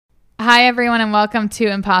Hi, everyone, and welcome to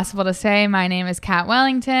Impossible to Say. My name is Kat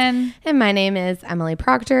Wellington. And my name is Emily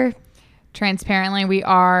Proctor. Transparently, we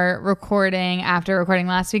are recording after recording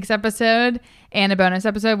last week's episode and a bonus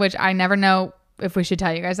episode, which I never know if we should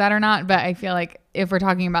tell you guys that or not. But I feel like if we're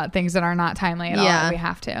talking about things that are not timely at all, we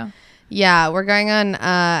have to. Yeah, we're going on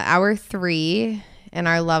hour 3 in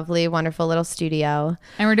our lovely, wonderful little studio.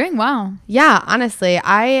 And we're doing well. Yeah, honestly,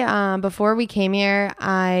 I before we came here,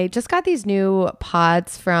 I just got these new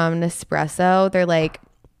pods from Nespresso. They're like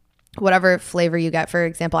whatever flavor you get. For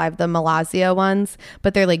example, I have the Malazio ones,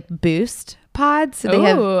 but they're like boost pods. So they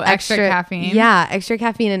have extra caffeine. Yeah, extra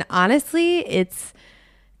caffeine. And honestly, it's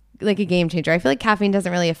like a game changer. I feel like caffeine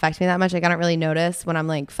doesn't really affect me that much. Like I don't really notice when I'm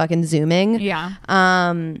like fucking zooming. Yeah.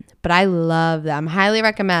 But I love them. Highly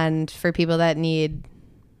recommend for people that need,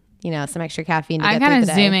 you know, some extra caffeine to I'm get through kind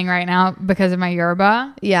the of day. zooming right now because of my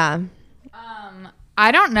yerba. Yeah.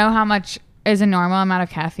 I don't know how much is a normal amount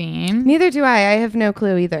of caffeine, Neither do I. I have no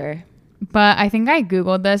clue either. but I think I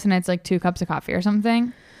Googled this and it's like 2 cups of coffee or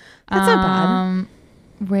something. That's not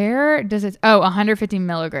bad. Where does it? Oh, 150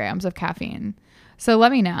 milligrams of caffeine. So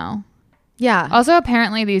let me know. Yeah. Also,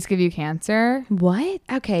 apparently these give you cancer What?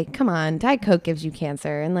 Okay, come on. Diet Coke gives you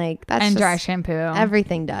cancer, and like that's and just, dry shampoo.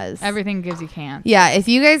 everything does. Everything gives you cancer. Yeah, if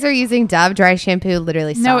you guys are using Dove dry shampoo,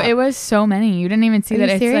 literally stop. No, it was so many. You didn't even see Are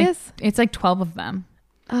that. you serious? It's like 12 of them.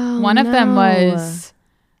 Oh, One of them no. was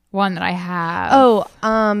one that I have. Oh,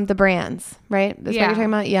 the brands, right? That's what Yeah. you're talking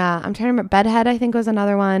about? Yeah. I'm trying to remember. Bedhead, I think, was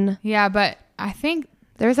another one. Yeah, but I think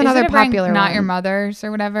There's is another it a brand popular Not one. Your Mother's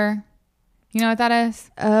or whatever. You know what that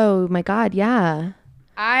is? Oh my God, yeah.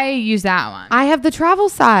 I use that one. I have the travel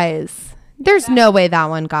size. There's no way that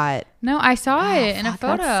one got. No, I saw it in a fuck,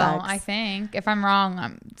 that photo. sucks. I think if I'm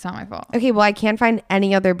wrong, it's not my fault. Okay, well, I can't find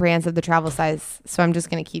any other brands of the travel size, so I'm just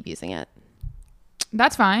going to keep using it.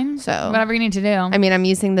 That's fine. So- whatever you need to do. I mean, I'm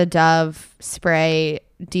using the Dove spray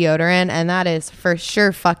deodorant, and that is for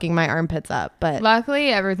sure fucking my armpits up, but Luckily,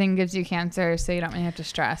 everything gives you cancer, so you don't really have to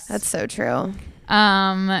stress. that's so true.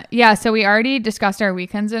 Yeah. So we already discussed our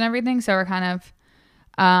weekends and everything, so we're kind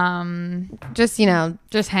of Just, you know,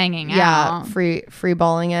 just hanging yeah, out. free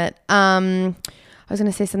balling it. I was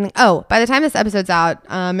gonna say something. Oh, by the time this episode's out,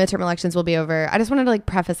 midterm elections will be over. I just wanted to like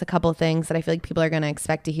preface a couple things that I feel like people are gonna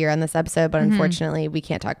expect to hear on this episode, but unfortunately we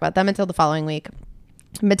can't talk about them until the following week.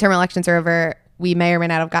 Midterm elections are over. We may or may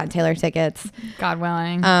not have gotten Taylor tickets. God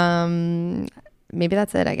willing. Maybe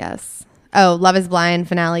that's it, I guess. Oh, Love is Blind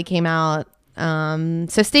finale came out.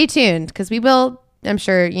 So stay tuned because we will, I'm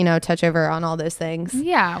sure, you know, touch over on all those things.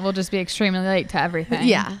 Yeah, we'll just be extremely late to everything.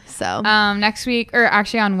 Yeah. So Next week, or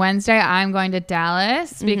actually on Wednesday, I'm going to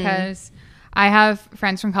Dallas because I have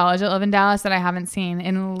friends from college that live in Dallas that I haven't seen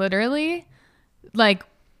in literally like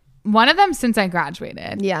one of them since I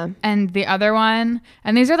graduated. yeah. And the other one,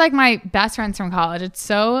 and these are like my best friends from college. That's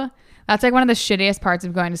like one of the shittiest parts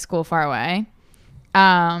of going to school far away.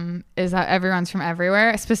 Is that everyone's from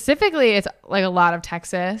everywhere. Specifically, it's like a lot of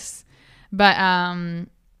Texas. But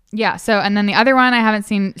yeah, so and then the other one I haven't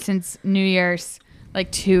seen since New Year's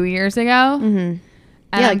like 2 years ago. Mm-hmm.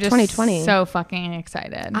 And Yeah, I'm like just 2020. so fucking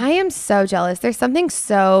excited. I am so jealous. There's something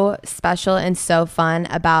so special and so fun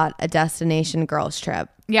about a destination girls trip.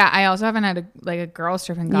 Yeah, I also haven't had a girls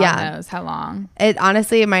trip in God knows how long. It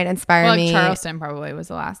honestly, it might inspire Well, me. like Charleston probably was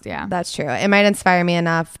the last, yeah. That's true. It might inspire me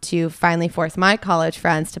enough to finally force my college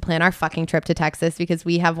friends to plan our fucking trip to Texas because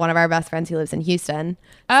we have one of our best friends who lives in Houston.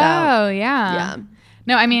 So, Oh, yeah. yeah.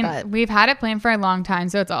 No, I mean, But- we've had it planned for a long time,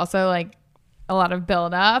 so it's also like a lot of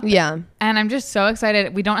build up. Yeah. And I'm just so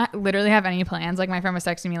excited. We don't literally have any plans. Like my friend was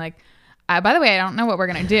texting me like, by the way, I don't know what we're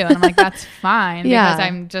going to do. And I'm like, that's fine. Yeah. Because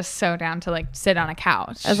I'm just so down to like sit on a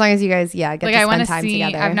couch. As long as you guys, get like to I want spend to time see,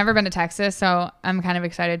 together. I've never been to Texas, so I'm kind of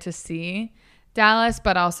excited to see Dallas,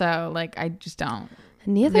 but also like, I just don't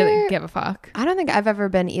Neither. really give a fuck. I don't think I've ever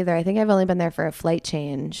been either. I think I've only been there for a flight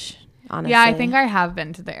change, honestly. Yeah, I think I have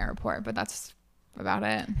been to the airport, but that's about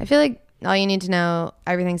it. I feel like all you need to know,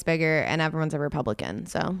 everything's bigger and everyone's a Republican.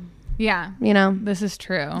 So, Yeah, you know, this is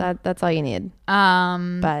true. that's all you need.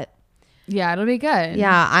 But But yeah, it'll be good.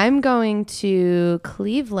 yeah, I'm going to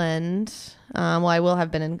Cleveland. Well, I will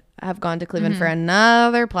have gone to Cleveland for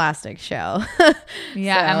another plastic show.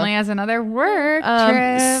 Yeah, So- Emily has another work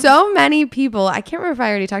trip. So many people. I can't remember if I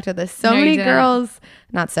already talked about this. So No, you many didn't. girls,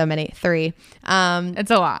 not so many, 3.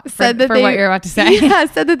 It's a lot Said that for they, what you're about to say. Yeah,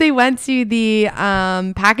 said that they went to the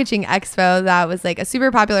packaging expo that was like a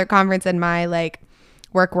super popular conference in my like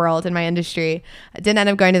work world, in my industry. I didn't end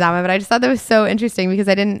up going to that one, but I just thought that was so interesting because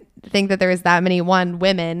I didn't think that there was that many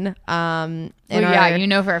women in Well, yeah, our you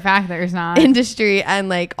know for a fact there's not. industry, and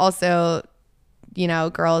like also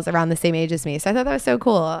girls around the same age as me. So I thought that was so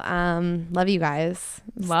cool. Love you guys.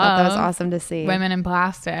 Thought that was awesome to see. Women in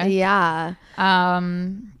plastic. Yeah.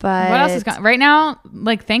 But what else is going right now?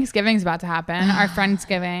 Like Thanksgiving's about to happen. Our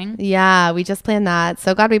Friendsgiving. Yeah, we just planned that.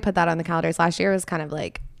 So glad we put that on the calendars. Last year was kind of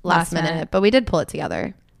like last minute, but we did pull it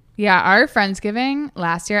together. Yeah, our Friendsgiving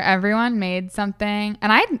last year, everyone made something.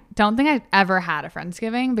 And I don't think I've ever had a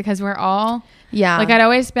Friendsgiving because we're all... Yeah. Like I'd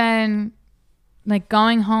always been like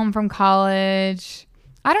going home from college.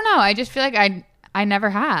 I don't know. I just feel like I never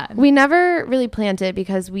had. We never really planned it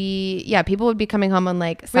because people would be coming home on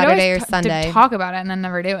like Saturday or Sunday. To talk about it and then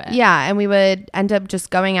never do it. Yeah, and we would end up just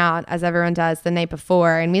going out as everyone does the night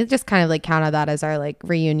before, and we just kind of like counted that as our like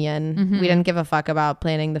reunion. Mm-hmm. We didn't give a fuck about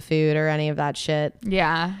planning the food or any of that shit.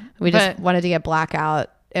 Yeah. We just wanted to get blackout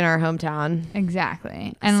in our hometown.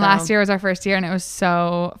 Exactly. And last year was our first year and it was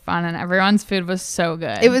so fun and everyone's food was so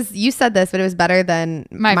good. It was, you said this, but it was better than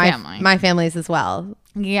my family's as well.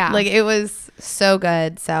 Yeah. Like it was so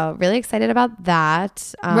good. So really excited about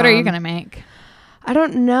that. What are you going to make? I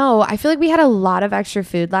don't know. I feel like we had a lot of extra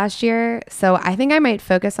food last year. So I think I might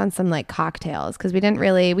focus on some like cocktails because we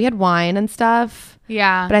had wine and stuff.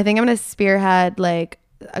 Yeah. But I think I'm going to spearhead like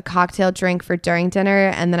a cocktail drink for during dinner,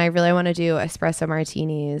 and then I really want to do espresso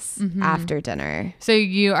martinis after dinner. So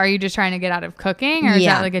are you just trying to get out of cooking, or is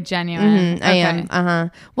that like a genuine? I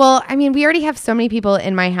am. Well, I mean, we already have so many people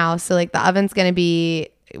in my house, so like the oven's going to be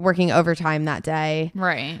working overtime that day,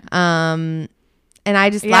 right? And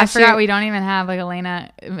I just I forgot we don't even have like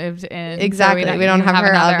Elena moved in. Exactly, so we don't have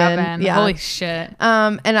her oven. Yeah. Holy shit.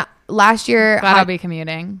 And last year, glad I'll be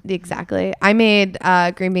commuting. Exactly. I made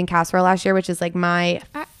green bean casserole last year, which is like my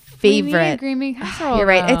favorite. Green bean casserole. You're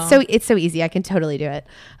right. It's so easy. I can totally do it.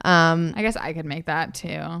 I guess I could make that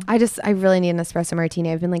too. I really need an espresso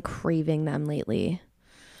martini. I've been like craving them lately.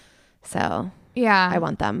 So yeah, I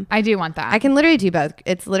want them. I do want that. I can literally do both.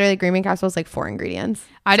 It's literally green bean casserole is like 4 ingredients.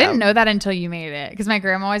 I didn't know that until you made it because my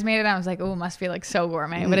grandma always made it. And I was like, oh, it must be like so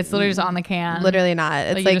gourmet, but it's literally just on the can. Literally not.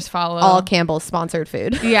 It's like just follow all Campbell's sponsored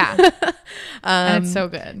food. Yeah, and it's so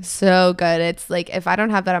good. So good. It's like if I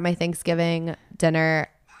don't have that at my Thanksgiving dinner,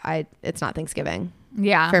 it's not Thanksgiving.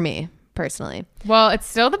 Yeah, for me personally. Well, it's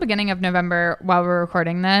still the beginning of November while we're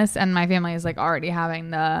recording this, and my family is like already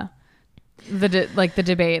having the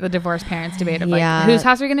debate, the divorced parents debate of like whose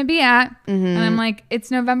house we're going to be at. And I'm like, it's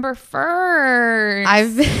November 1st.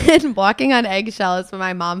 I've been walking on eggshells when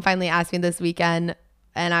my mom finally asked me this weekend,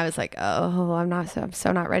 and I was like, oh, I'm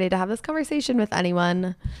so not ready to have this conversation with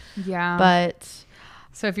anyone. Yeah. But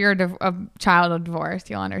so if you're a child of divorce,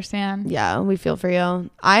 you'll understand. Yeah, we feel for you.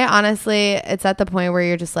 I honestly, it's at the point where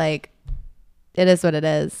you're just like, it is what it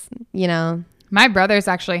is, you know? My brothers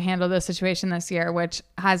actually handled this situation this year, which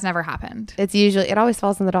has never happened. It always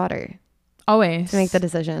falls on the daughter. Always. To make the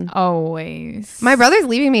decision. Always. My brother's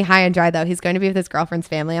leaving me high and dry, though. He's going to be with his girlfriend's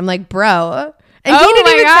family. I'm like, bro. And he didn't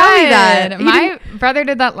even tell me that. My brother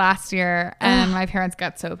did that last year, and my parents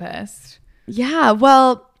got so pissed. Yeah.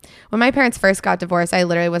 Well, when my parents first got divorced, I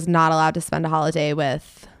literally was not allowed to spend a holiday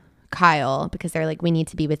with Kyle because they're like, we need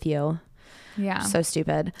to be with you. Yeah. So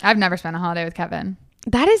stupid. I've never spent a holiday with Kevin.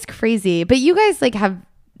 That is crazy. But you guys like have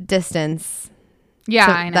distance. Yeah,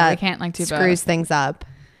 so I know. We can't like do both. Screws things up.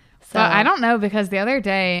 So but I don't know because the other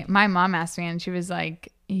day my mom asked me and she was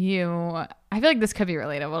like, I feel like this could be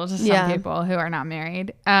relatable to some people who are not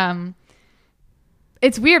married.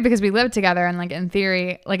 It's weird because we live together and like in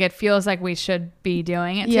theory, like it feels like we should be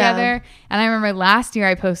doing it together. And I remember last year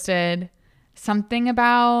I posted something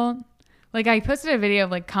about like I posted a video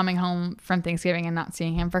of like coming home from Thanksgiving and not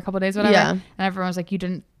seeing him for a couple of days, whatever. Yeah. And everyone was like,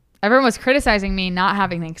 everyone was criticizing me not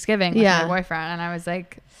having Thanksgiving with my boyfriend. And I was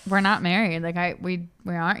like, we're not married. Like we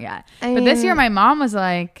aren't yet. But this year my mom was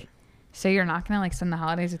like, so you're not going to like spend the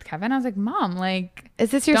holidays with Kevin? I was like, Mom, like,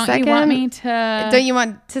 is this your don't second? You want me to? Don't you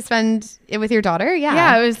want to spend it with your daughter? Yeah.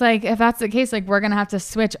 Yeah. It was like, if that's the case, like we're going to have to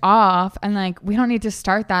switch off and like, we don't need to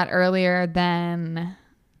start that earlier than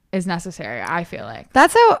is necessary. I feel like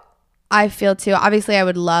that's how I feel too. Obviously I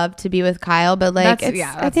would love to be with Kyle, but like at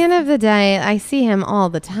the end of the day, I see him all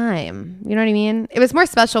the time. You know what I mean? It was more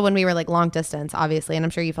special when we were like long distance, obviously. And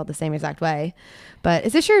I'm sure you felt the same exact way, but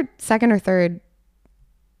is this your second or third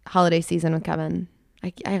holiday season with Kevin?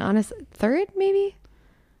 I honestly, third maybe?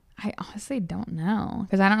 I honestly don't know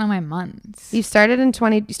because I don't know my months. You started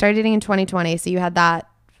dating in 2020. So you had that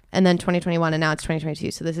and then 2021 and now it's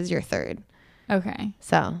 2022. So this is your third. Okay.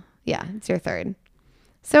 So yeah, it's your third.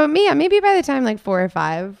 So maybe by the time like 4 or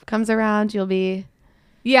 5 comes around, you'll be.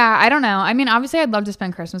 Yeah, I don't know. I mean, obviously I'd love to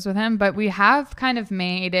spend Christmas with him, but we have kind of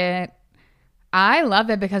made it. I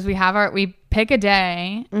love it because we pick a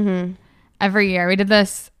day every year. We did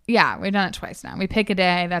this. Yeah, we've done it twice now. We pick a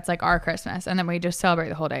day that's like our Christmas, and then we just celebrate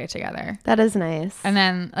the whole day together. That is nice. And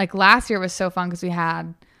then like last year was so fun because we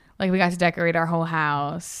got to decorate our whole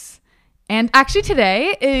house. And actually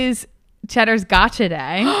today is Cheddar's Gotcha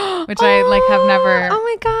Day, which I like have never. Oh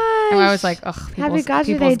my gosh! And I was like, ugh, Happy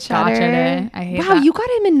Gotcha Day, Cheddar. Day. I hate Wow, that. you got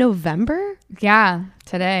him in November? Yeah,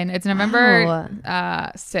 today. It's November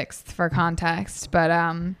Wow. 6th for context. But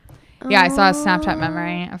yeah, I saw a Snapchat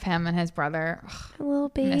memory of him and his brother. Ugh, A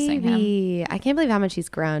little missing baby. I can't believe how much he's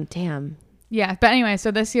grown. Damn. yeah, but anyway,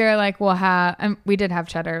 so this year, like, we'll have, and we did have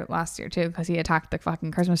Cheddar last year too because he attacked the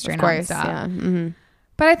fucking Christmas tree. Of course, nonstop. yeah. Mm-hmm.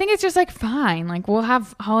 But I think it's just like fine. Like, we'll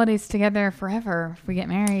have holidays together forever if we get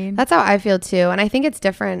married. That's how I feel too. And I think it's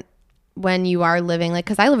different when you are living, like,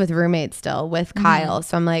 because I live with roommates still with Kyle.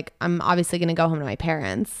 So I'm like, I'm obviously going to go home to my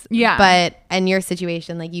parents. Yeah. But in your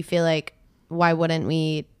situation, like, you feel like, why wouldn't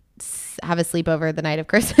we have a sleepover the night of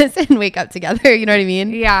Christmas and wake up together? You know what I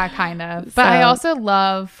mean? Yeah, kind of. But I also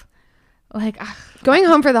love, like, going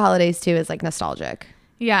home for the holidays too is like nostalgic.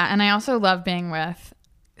 yeah. And I also love being with,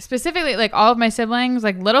 specifically, like, all of my siblings.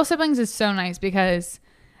 Like, little siblings is so nice because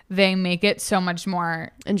they make it so much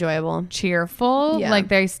more Enjoyable. cheerful. Yeah. Like,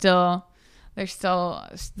 they're still,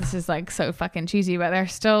 this is like so fucking cheesy, but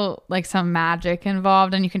there's still like some magic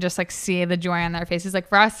involved, and you can just like see the joy on their faces. Like,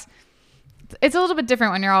 for us, it's a little bit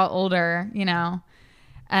different when you're all older, you know,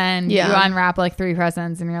 and you unwrap like 3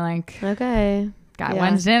 presents and you're like, Okay. got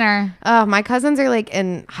when's dinner? Oh, my cousins are like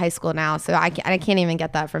in high school now, so I can't even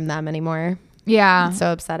get that from them anymore. Yeah. It's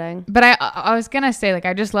so upsetting. But I was going to say, like,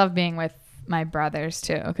 I just love being with my brothers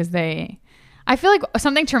too, because I feel like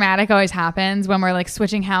something traumatic always happens when we're like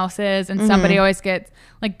switching houses, and somebody always gets,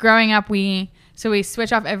 like, growing up, we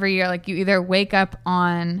switch off every year. Like, you either wake up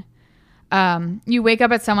at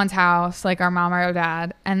someone's house, like our mom or our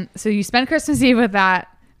dad, and so you spend Christmas Eve with that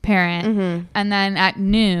parent, and then at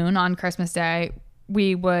noon on Christmas Day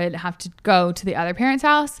we would have to go to the other parent's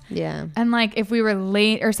house. Yeah. And like, if we were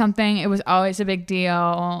late or something, it was always a big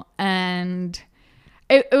deal, and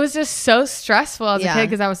it was just so stressful as a kid,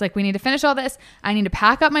 because I was like, we need to finish all this, I need to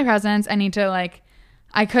pack up my presents, I need to, like,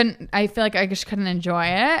 I feel like I just couldn't enjoy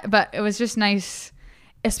it. But it was just nice,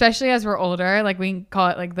 especially as we're older. Like, we call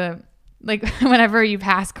it like whenever you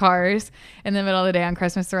pass cars in the middle of the day on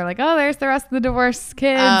Christmas, they're like, oh, there's the rest of the divorced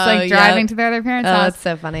kids, like, driving to their other parents' house. That's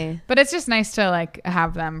so funny. But it's just nice to, like,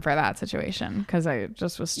 have them for that situation, because I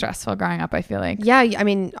just was stressful growing up, I feel like. Yeah, I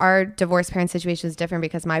mean, our divorced parent situation is different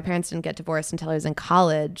because my parents didn't get divorced until I was in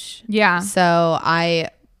college. Yeah. So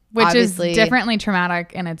which is differently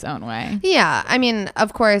traumatic in its own way. Yeah. I mean,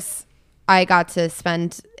 of course, I got to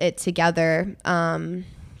spend it together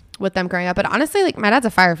with them growing up. But honestly, like, my dad's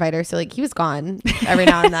a firefighter, so like, he was gone every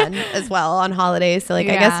now and then as well on holidays. So like,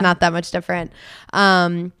 I guess not that much different.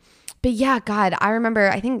 But yeah, God, I remember,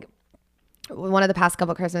 I think one of the past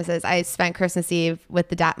couple Christmases, I spent Christmas Eve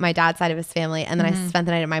with my dad's side of his family, and then I spent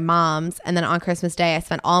the night at my mom's, and then on Christmas Day I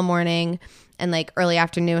spent all morning and like early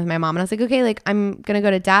afternoon with my mom, and I was like, okay, like, I'm gonna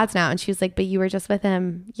go to dad's now, and she was like, but you were just with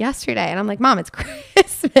him yesterday. And I'm like, Mom, it's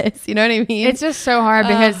Christmas, you know what I mean? It's just so hard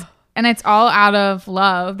because and it's all out of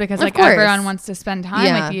love, because like everyone wants to spend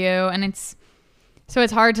time with you, and it's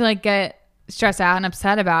hard to like get stressed out and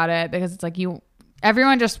upset about it, because it's like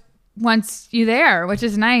everyone just wants you there, which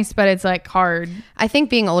is nice, but it's like hard. I think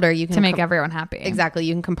being older, you can make everyone happy. Exactly.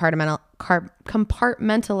 You can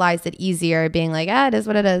compartmentalize it easier, being like, it is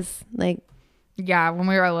what it is. Like, yeah, when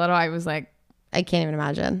we were little, I was like, I can't even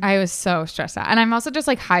imagine. I was so stressed out, and I'm also just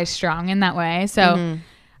like high strung in that way. So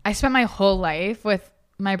I spent my whole life with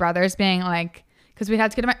my brothers being like, because we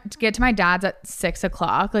had to get to my dad's at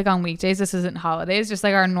 6:00, like on weekdays. This isn't holidays, just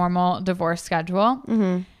like our normal divorce schedule.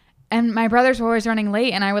 And my brothers were always running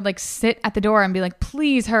late, and I would like sit at the door and be like,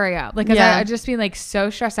 please hurry up. Like, cause I'd just be like so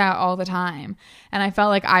stressed out all the time. And I felt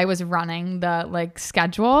like I was running the like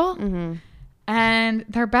schedule. And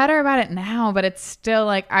they're better about it now, but it's still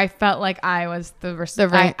like, I felt like I was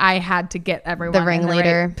I had to get everyone the ringleader in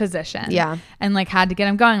the right position. Yeah. And like had to get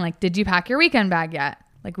them going. Like, did you pack your weekend bag yet?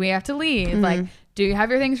 Like, we have to leave. Like, do you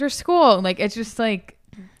have your things for school? Like, it's just like,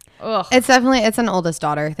 ugh. It's an oldest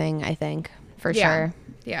daughter thing, I think, for sure.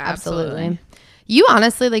 Yeah, absolutely. You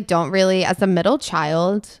honestly like don't really, as a middle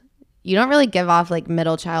child, you don't really give off like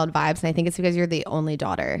middle child vibes. And I think it's because you're the only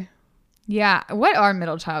daughter. Yeah. What are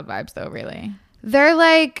middle child vibes though, really? They're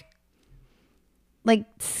like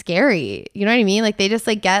scary. You know what I mean? Like, they just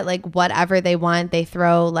like get like whatever they want. They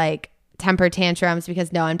throw like temper tantrums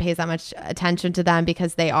because no one pays that much attention to them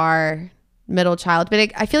because they are middle child.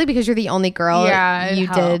 But I feel like because you're the only girl, I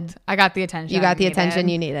got the attention. You got the attention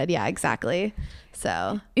you needed. Yeah, exactly.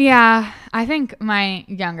 So yeah, I think my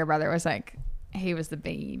younger brother was like he was the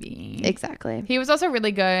baby. Exactly. He was also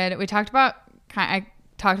really good. I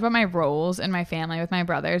talked about my roles in my family with my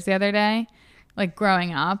brothers the other day, like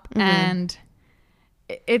growing up. And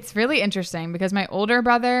it's really interesting because my older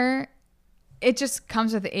brother, it just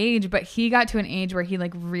comes with age, but he got to an age where he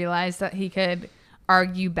like realized that he could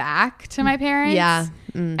argue back to my parents. Yeah.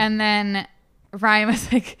 And then Ryan was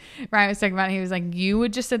talking about it. He was like, you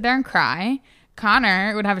would just sit there and cry.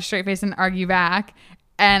 Connor would have a straight face and argue back.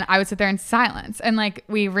 And I would sit there in silence. And like,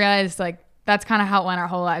 we realized like, that's kind of how it went our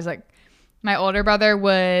whole lives. Like my older brother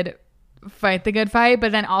would fight the good fight,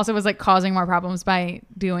 but then also was like causing more problems by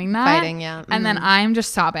doing that. Fighting, yeah. And then I'm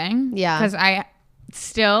just sobbing. Yeah. Because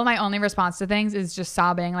my only response to things is just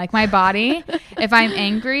sobbing. Like my body, if I'm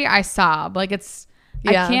angry, I sob. Like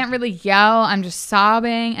I can't really yell. I'm just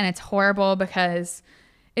sobbing, and it's horrible because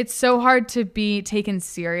it's so hard to be taken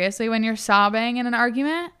seriously when you're sobbing in an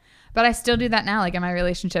argument. But I still do that now, like in my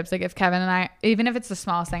relationships. Like if Kevin and I, even if it's the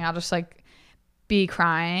smallest thing, I'll just like be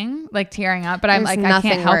crying, like tearing up. But I'm like, I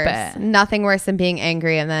can't help it. Nothing worse than being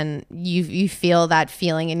angry, and then you feel that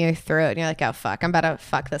feeling in your throat, and you're like, oh fuck, I'm about to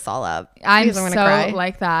fuck this all up. I'm so cry.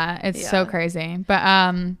 Like that. It's so crazy.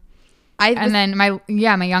 But then my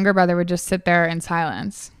younger brother would just sit there in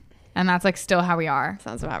silence, and that's like still how we are.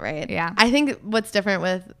 Sounds about right. Yeah. I think what's different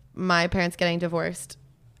with my parents getting divorced,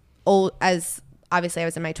 as obviously I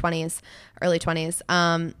was in my 20s, early 20s.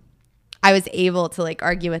 I was able to like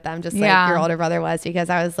argue with them just like your older brother was, because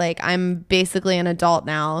I was like, I'm basically an adult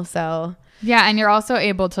now. So yeah. And you're also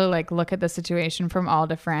able to like look at the situation from all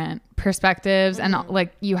different perspectives, and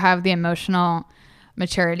like you have the emotional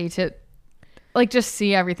maturity to like just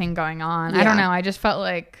see everything going on. I don't know. I just felt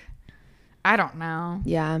like, I don't know.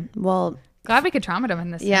 Yeah. Well, glad we could trauma them in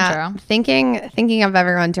this intro. Thinking of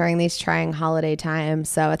everyone during these trying holiday times.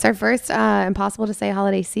 So it's our first Impossible to Say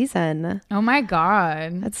holiday season. Oh my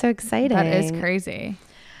God. That's so exciting. That is crazy.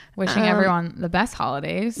 Wishing everyone the best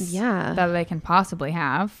holidays. Yeah. That they can possibly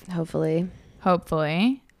have. Hopefully.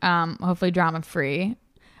 Hopefully drama free.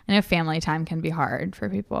 I know family time can be hard for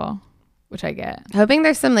people, which I get. Hoping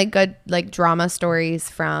there's some like good like drama stories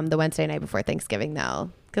from the Wednesday night before Thanksgiving though.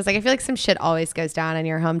 Because like I feel like some shit always goes down in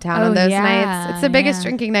your hometown on those nights. It's the biggest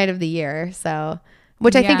drinking night of the year. So,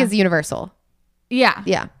 which I think is universal. Yeah.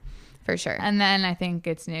 Yeah, for sure. And then I think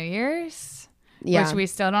it's New Year's, which we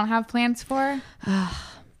still don't have plans for.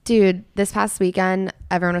 Dude, this past weekend,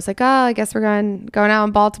 everyone was like, oh, I guess we're going out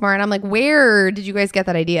in Baltimore. And I'm like, where did you guys get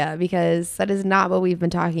that idea? Because that is not what we've been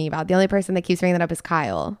talking about. The only person that keeps bringing that up is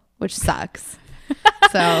Kyle, which sucks.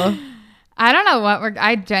 So I don't know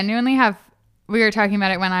I genuinely have. We were talking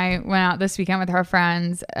about it when I went out this weekend with our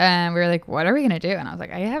friends, and we were like, what are we going to do? And I was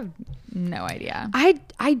like, I have no idea. I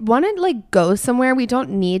want to like go somewhere. We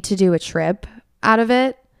don't need to do a trip out of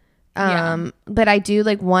it. But I do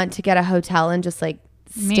like want to get a hotel and just like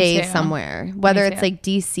stay somewhere, whether it's like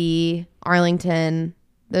DC, Arlington.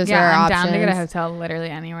 Those are our options. I'm down to get a hotel literally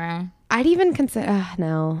anywhere. I'd even consider,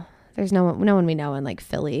 no. There's no one we know in like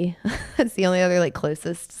Philly. It's the only other like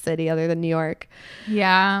closest city other than New York.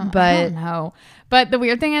 Yeah, but I don't know. But the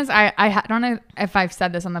weird thing is, I don't know if I've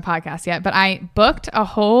said this on the podcast yet, but I booked a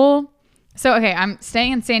whole. So okay, I'm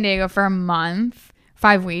staying in San Diego for a month,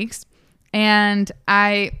 5 weeks, and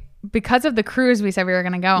because of the cruise we said we were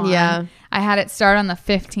going to go on. I had it start on the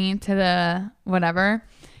 15th to the whatever,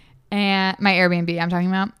 and my Airbnb I'm talking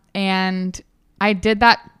about, and I did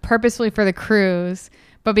that purposefully for the cruise.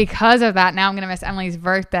 But because of that, now I'm going to miss Emily's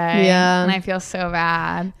birthday. Yeah. And I feel so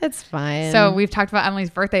bad. It's fine. So we've talked about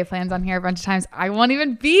Emily's birthday plans on here a bunch of times. I won't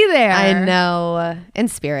even be there. I know. In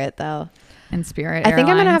Spirit, though. In Spirit I think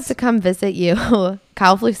I'm going to have to come visit you.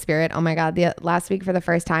 Kyle flew Spirit. Oh, my God. Last week for the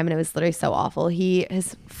first time, and it was literally so awful.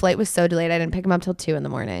 His flight was so delayed. I didn't pick him up till 2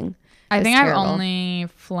 a.m. I think I've only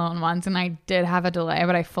flown once, and I did have a delay,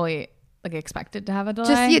 but I fully... like expected to have a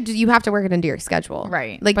delay. Just you have to work it into your schedule,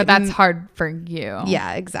 right? Like, but that's hard for you.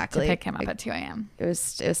 Yeah, exactly. To pick him up at 2 a.m. It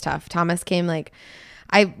was tough. Thomas came like,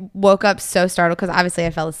 I woke up so startled because obviously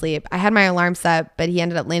I fell asleep. I had my alarm set, but he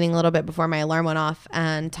ended up landing a little bit before my alarm went off.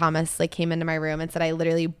 And Thomas like came into my room and said I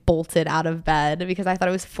literally bolted out of bed because I thought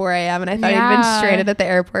it was 4 a.m. and I thought he'd been stranded at the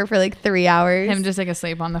airport for like 3 hours. Him just like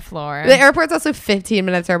asleep on the floor. The airport's also 15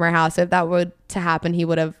 minutes from our house. So if that were to happen, he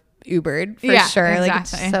would have Ubered for sure. Exactly. Like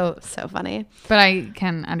it's so funny. But I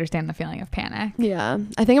can understand the feeling of panic. Yeah.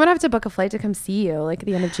 I think I'm gonna have to book a flight to come see you like at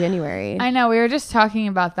the end of January. I know. We were just talking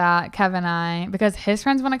about that, Kevin and I, because his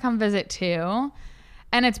friends want to come visit too.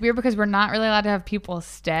 And it's weird because we're not really allowed to have people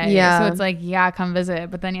stay. Yeah. So it's like, come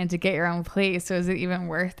visit, but then you have to get your own place. So is it even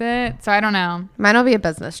worth it? So I don't know. Mine will be a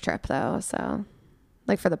business trip though. So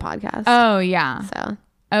like for the podcast. Oh yeah. So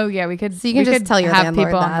Oh yeah, we could. So you can we just could tell your have landlord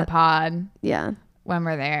people on that. the pod Yeah. when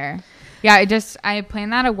we're there. Yeah, I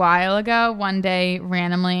planned that a while ago. One day,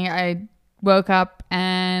 randomly, I woke up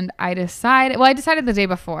and I decided the day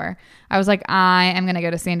before. I was like, I am going to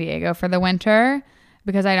go to San Diego for the winter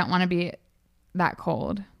because I don't want to be that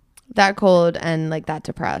cold. That cold and like that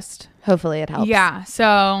depressed. Hopefully it helps. Yeah,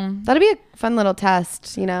 so That'll be a fun little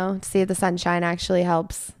test, you know, to see if the sunshine actually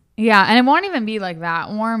helps. yeah, and it won't even be like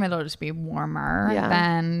that warm. It'll just be warmer Yeah.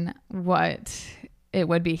 than what it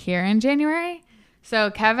would be here in January. So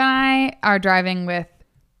Kev and I are driving with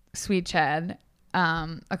Sweet Ched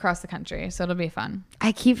across the country, so it'll be fun.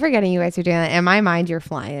 I keep forgetting you guys are doing that. In my mind, you're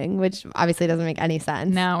flying, which obviously doesn't make any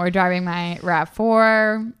sense. No, we're driving my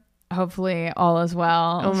RAV4. Hopefully all is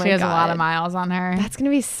well. Oh my she has a lot God. of miles on her. That's going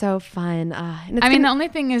to be so fun. And it's I mean, gonna- the only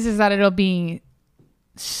thing is that it'll be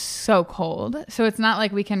so cold. So it's not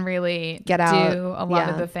like we can really Get out. do a lot Yeah.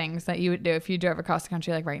 of the things that you would do if you drove across the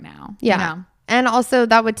country like right now. yeah. You know? And also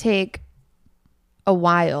that would take a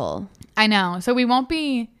while. I know. So we won't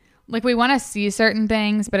be like, we want to see certain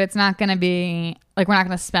things, but it's not going to be like, we're not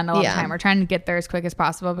going to spend a lot Yeah. of time. We're trying to get there as quick as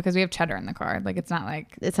possible because we have Cheddar in the car. Like, it's not like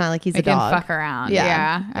It's not like he's we a can dog. fuck around. Yeah,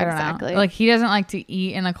 Yeah. I don't exactly. know. Like, he doesn't like to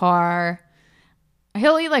eat in the car.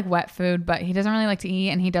 He'll eat like wet food, but he doesn't really like to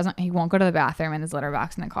eat, and he won't go to the bathroom in his litter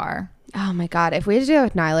box in the car. Oh my God. If we had to do it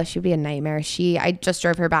with Nyla, she'd be a nightmare. I just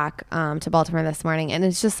drove her back to Baltimore this morning, and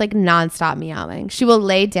it's just like nonstop meowing. She will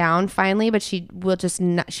lay down finally, but she will just,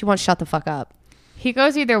 she won't shut the fuck up. He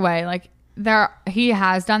goes either way. Like, he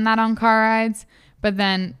has done that on car rides, but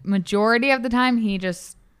then majority of the time he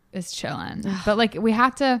just is chilling. But like,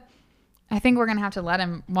 I think we're gonna have to let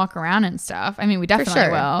him walk around and stuff. I mean, we definitely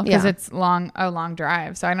sure. will because Yeah. it's a long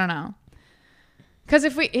drive. So I don't know. Because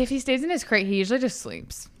if he stays in his crate, he usually just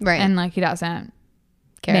sleeps, Right. And like, he doesn't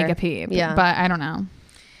Care. make a peep. Yeah. But I don't know.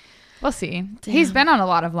 We'll see. He's been on a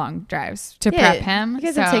lot of long drives to Yeah, prep him. You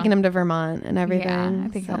guys so, have taken him to Vermont and everything. Yeah, I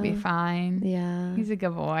think he'll be so- fine. Yeah. He's a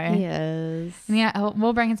good boy. He is. And yeah,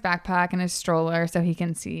 we'll bring his backpack and his stroller so he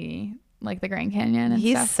can see like the Grand Canyon and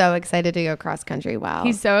He's stuff. so excited to go cross country. Wow.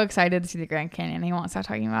 He's so excited to see the Grand Canyon. He won't stop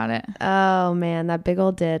talking about it. Oh man, that big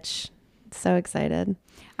old ditch. So excited.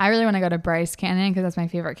 I really want to go to Bryce Canyon because that's my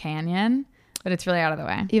favorite canyon, but it's really out of the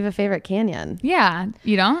way. You have a favorite canyon? Yeah,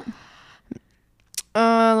 you don't?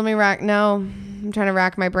 Let me rack. No, I'm trying to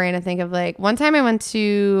rack my brain and think of like one time I went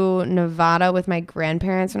to Nevada with my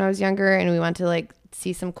grandparents when I was younger, and we went to like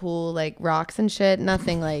see some cool like rocks and shit.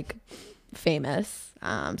 Nothing like famous.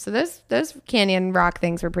 So those canyon rock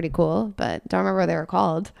things were pretty cool, but don't remember what they were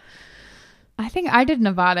called. I think I did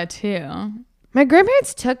Nevada too. My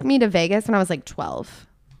grandparents took me to Vegas when I was like 12.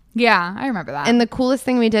 Yeah, I remember that. And the coolest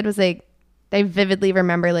thing we did was like, I vividly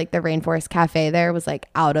remember like the Rainforest Cafe there was like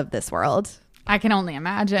out of this world. I can only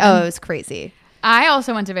imagine. Oh, it was crazy. I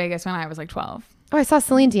also went to Vegas when I was like 12 Oh, I saw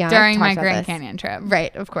Celine Dion. during I've my talked about Grand this. Canyon trip.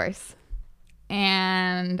 Right, of course.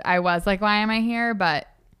 And I was like, why am I here? But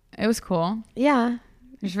it was cool. Yeah.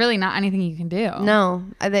 There's really not anything you can do. No,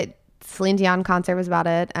 the Celine Dion concert was about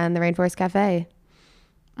it, and the Rainforest Cafe.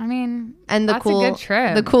 I mean, And the that's cool, a good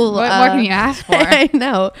trip. The cool. What more can you ask for? I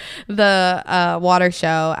know. The water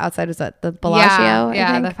show outside was at the Bellagio. Yeah,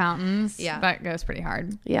 I think? the fountains. Yeah. That goes pretty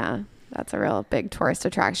hard. Yeah, that's a real big tourist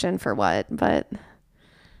attraction for what? But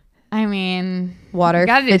I mean, water you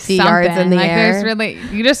gotta do 50 yards in something. the Like, air. there's really,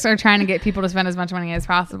 you just are trying to get people to spend as much money as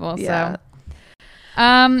possible. Yeah.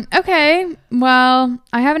 So, okay. Well,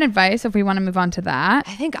 I have an advice if we want to move on to that.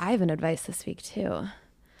 I think I have an advice this week too.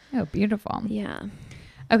 Oh, beautiful. Yeah.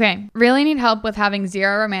 Okay. Really need help with having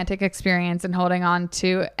zero romantic experience and holding on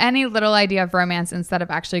to any little idea of romance instead of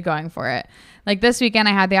actually going for it. Like this weekend,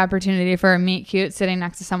 I had the opportunity for a meet cute sitting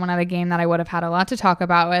next to someone at a game that I would have had a lot to talk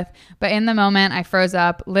about with. But in the moment, I froze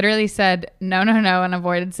up, literally said no, and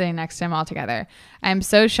avoided sitting next to him altogether. I am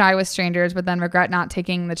so shy with strangers, but then regret not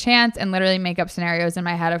taking the chance and literally make up scenarios in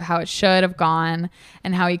my head of how it should have gone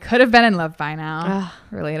and how he could have been in love by now.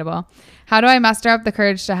 Relatable. How do I muster up the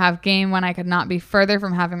courage to have game when I could not be further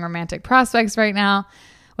from having romantic prospects right now?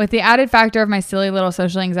 With the added factor of my silly little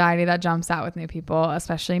social anxiety that jumps out with new people,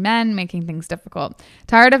 especially men, making things difficult.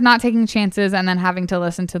 Tired of not taking chances and then having to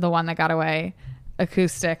listen to the one that got away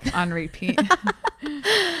acoustic on repeat.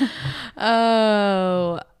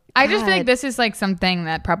 Oh, I just feel God. like this is like something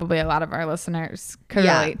that probably a lot of our listeners could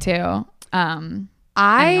Yeah. relate to. Anyone.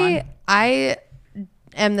 I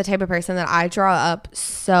am the type of person that I draw up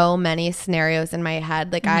so many scenarios in my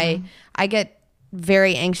head. Like I get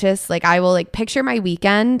very anxious. Like I will like picture my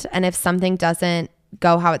weekend, and if something doesn't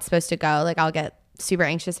go how it's supposed to go, like I'll get super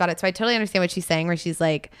anxious about it. So I totally understand what she's saying, where she's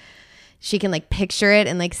like, she can like picture it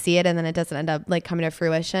and like see it, and then it doesn't end up like coming to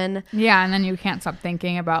fruition. Yeah, and then you can't stop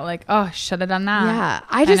thinking about like, oh, should have done that. Yeah,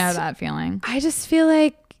 I know that feeling. I just feel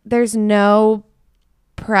like there's no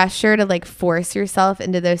pressure to like force yourself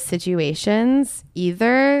into those situations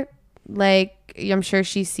either. Like, I'm sure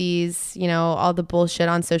she sees, you know, all the bullshit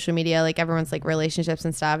on social media, like everyone's like relationships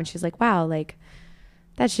and stuff, and she's like, wow, like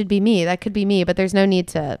that should be me, that could be me. But there's no need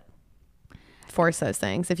to force those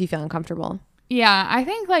things if you feel uncomfortable. Yeah, I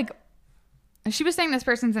think like she was saying this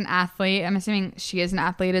person's an athlete. I'm assuming she is an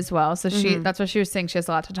athlete as well. So that's what she was saying. She has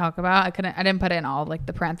a lot to talk about. I didn't put it in all like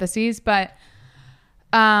the parentheses, but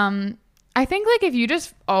I think like if you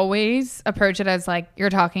just always approach it as like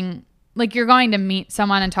you're talking, like you're going to meet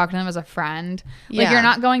someone and talk to them as a friend, like you're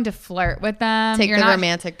not going to flirt with them. Take you're the not,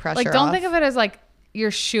 romantic pressure like don't off. think of it as like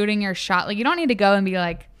you're shooting your shot. Like you don't need to go and be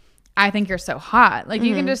like, I think you're so hot. Like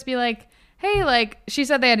you can just be like, hey, like she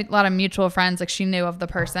said they had a lot of mutual friends. Like she knew of the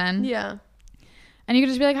person. Yeah. And you could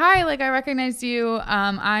just be like, hi, like I recognize you.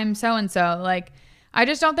 I'm so-and-so. Like, I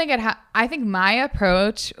just don't think I think my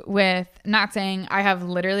approach with not saying I have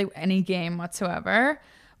literally any game whatsoever,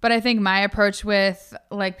 but I think my approach with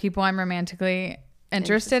like people I'm romantically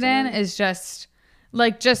interested in is just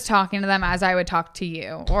like just talking to them as I would talk to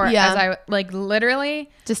you, or as I like literally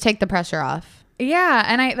just take the pressure off. Yeah.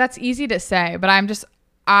 And that's easy to say, but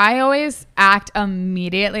I always act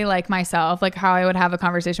immediately like myself, like how I would have a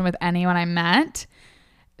conversation with anyone I met,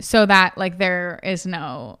 so that like there is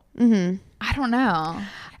no, I don't know.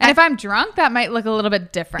 And if I'm drunk, that might look a little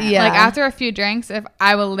bit different. Yeah. Like after a few drinks, if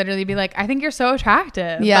I will literally be like, I think you're so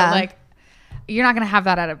attractive. Yeah. But like, you're not going to have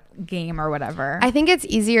that at a game or whatever. I think it's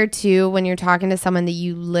easier too when you're talking to someone that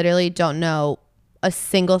you literally don't know a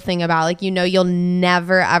single thing about. Like, you know, you'll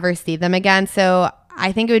never ever see them again. So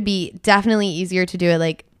I think it would be definitely easier to do it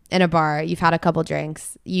like in a bar. You've had a couple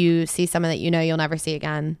drinks. You see someone that you know you'll never see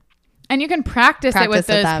again. And you can practice it with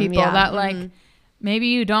those them, people that like maybe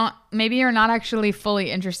you're not actually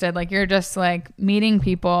fully interested. Like you're just like meeting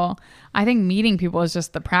people. I think meeting people is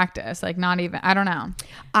just the practice. Like not even, I don't know.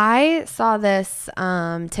 I saw this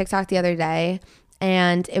TikTok the other day,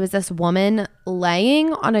 and it was this woman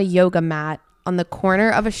laying on a yoga mat on the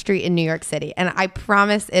corner of a street in New York City. And I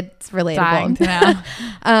promise it's relatable. Dying to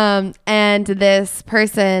know. And this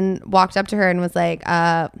person walked up to her and was like,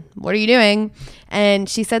 what are you doing? And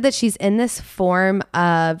she said that she's in this form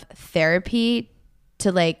of therapy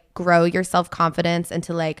to like grow your self-confidence and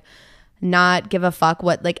to like not give a fuck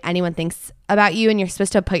what like anyone thinks about you. And you're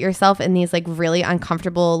supposed to put yourself in these like really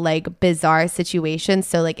uncomfortable, like bizarre situations.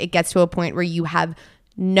 So like it gets to a point where you have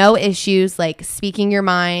no issues like speaking your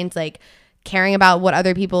mind, like caring about what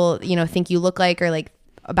other people, you know, think you look like, or like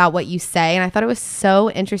about what you say. And I thought it was so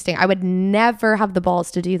interesting. I would never have the balls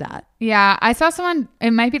to do that. Yeah. I saw someone,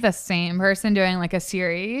 it might be the same person doing like a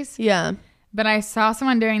series. Yeah. But I saw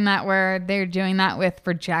someone doing that where they're doing that with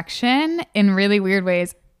rejection in really weird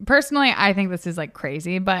ways. Personally, I think this is like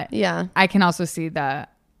crazy, but yeah, I can also see the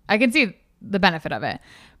benefit of it.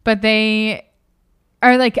 But they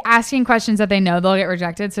are like asking questions that they know they'll get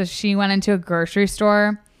rejected. So she went into a grocery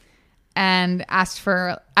store and asked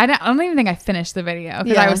for, I don't even think I finished the video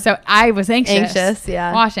because I was anxious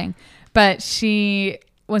watching, but she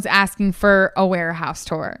was asking for a warehouse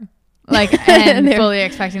tour, like, and fully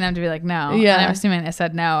expecting them to be like, no. Yeah. And I'm assuming they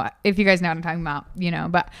said no. If you guys know what I'm talking about, you know,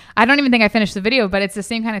 but I don't even think I finished the video, but it's the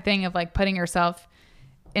same kind of thing of like putting yourself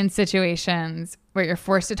in situations where you're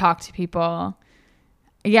forced to talk to people.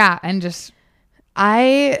 Yeah. And just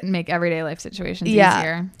make everyday life situations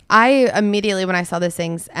easier. I immediately, when I saw those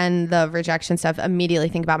things and the rejection stuff, immediately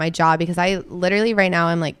think about my job, because I literally right now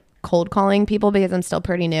I'm like cold calling people because I'm still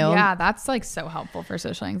pretty new. Yeah, that's like so helpful for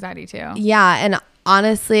social anxiety too. Yeah, and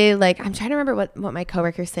honestly, like I'm trying to remember what my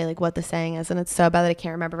coworkers say, like what the saying is, and it's so bad that I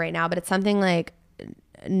can't remember right now, but it's something like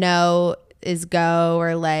no is go,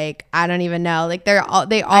 or like I don't even know. Like they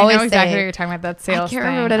always I know exactly say, what you're talking about. That sales. I can't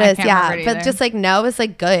remember what it is. Yeah, but just like no is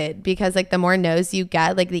like good, because like the more no's you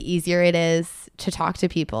get, like the easier it is to talk to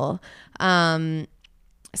people.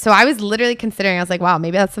 So I was literally considering, I was like, wow,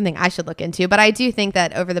 maybe that's something I should look into. But I do think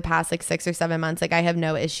that over the past like 6 or 7 months, like I have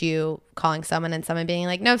no issue calling someone and someone being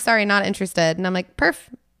like, no, sorry, not interested. And I'm like,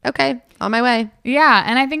 okay, on my way. Yeah.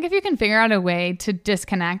 And I think if you can figure out a way to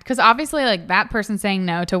disconnect, because obviously like that person saying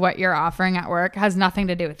no to what you're offering at work has nothing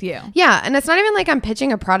to do with you. Yeah. And it's not even like I'm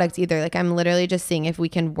pitching a product either. Like I'm literally just seeing if we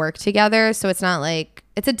can work together. So it's not like,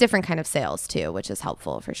 it's a different kind of sales too, which is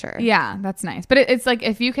helpful for sure. Yeah, that's nice. But it's like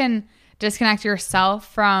if you can disconnect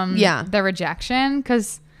yourself from the rejection,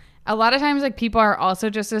 because a lot of times like people are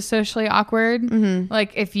also just as socially awkward. Mm-hmm.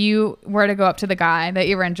 Like if you were to go up to the guy that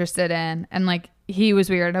you were interested in and like he was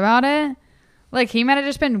weird about it, Like, he might have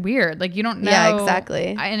just been weird. Like, you don't know. Yeah,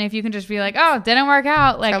 exactly. And if you can just be like, oh, it didn't work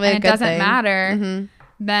out, like, and it doesn't matter,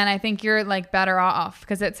 then I think you're, like, better off.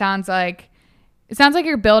 Because it sounds like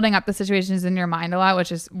you're building up the situations in your mind a lot,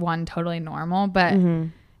 which is, one, totally normal. But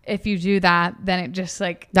if you do that, then it just,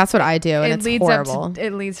 like... That's what I do, and it's horrible.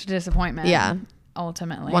 It leads to disappointment. Yeah.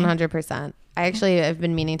 Ultimately. 100%. I actually have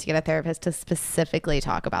been meaning to get a therapist to specifically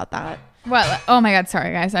talk about that. What? Oh, my God.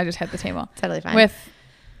 Sorry, guys. I just hit the table. Totally fine. With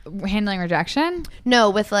handling rejection? No,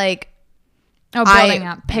 with, like... building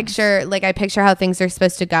up things. I picture how things are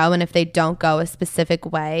supposed to go, and if they don't go a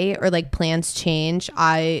specific way or like plans change,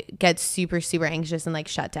 I get super, super anxious and like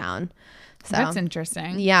shut down. So that's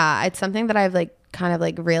interesting. Yeah, it's something that I've like kind of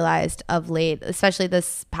like realized of late, especially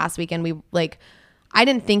this past weekend. I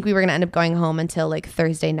didn't think we were gonna end up going home until like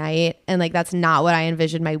Thursday night, and like that's not what I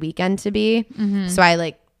envisioned my weekend to be. So I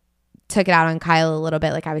like took it out on Kyle a little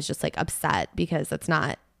bit. Like I was just like upset because that's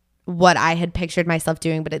not what I had pictured myself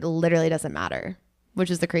doing, but it literally doesn't matter,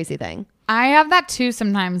 which is the crazy thing. I have that too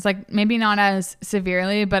sometimes, like maybe not as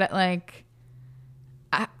severely, but it, like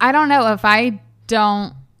I don't know if I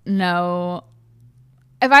don't know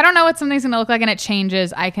what something's gonna look like and it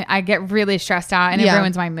changes, I get really stressed out and it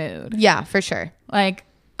ruins my mood. Yeah, for sure. Like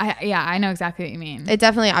I know exactly what you mean. It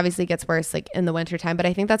definitely obviously gets worse like in the wintertime, but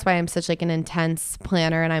I think that's why I'm such like an intense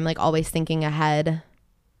planner, and I'm like always thinking ahead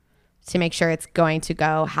to make sure it's going to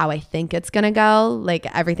go how I think it's going to go. Like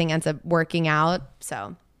everything ends up working out.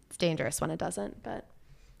 So it's dangerous when it doesn't, but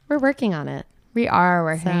we're working on it. We are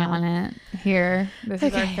working on it here. This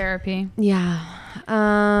is our therapy. Yeah.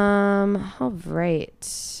 All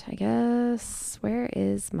right. I guess here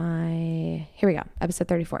we go. Episode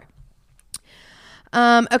 34.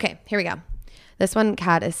 Okay, here we go. This one,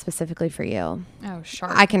 Kat, is specifically for you. Oh, sure.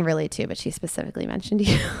 I can relate to, but she specifically mentioned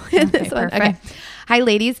you in this one. Okay. Hi,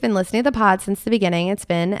 ladies. Been listening to the pod since the beginning. It's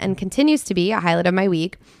been and continues to be a highlight of my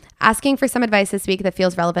week. Asking for some advice this week that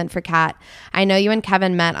feels relevant for Kat. I know you and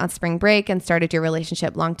Kevin met on spring break and started your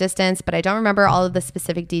relationship long distance, but I don't remember all of the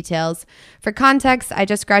specific details. For context, I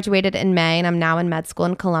just graduated in May and I'm now in med school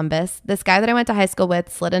in Columbus. This guy that I went to high school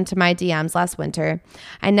with slid into my DMs last winter.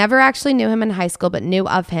 I never actually knew him in high school, but knew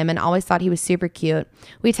of him and always thought he was super cute.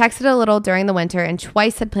 We texted a little during the winter and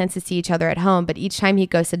twice had plans to see each other at home, but each time he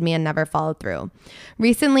ghosted me and never followed through.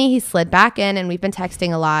 Recently, he slid back in and we've been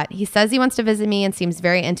texting a lot. He says he wants to visit me and seems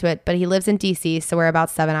very into it, but he lives in DC, so we're about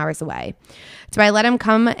 7 hours away. Do I let him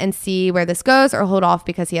come and see where this goes or hold off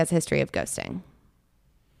because he has a history of ghosting?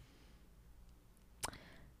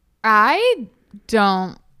 I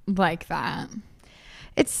don't like that.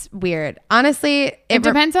 It's weird. Honestly, it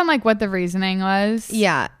depends on like what the reasoning was.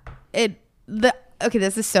 Yeah. Okay,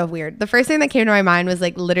 this is so weird. The first thing that came to my mind was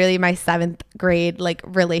like literally my 7th grade like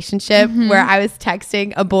relationship where I was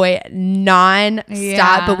texting a boy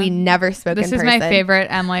non-stop, but we never spoke in person. This is my favorite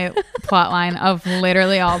Emily plotline of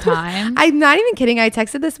literally all time. I'm not even kidding. I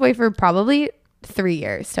texted this boy for probably 3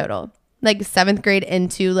 years total. Like 7th grade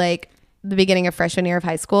into like the beginning of freshman year of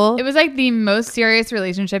high school. It was like the most serious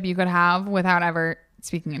relationship you could have without ever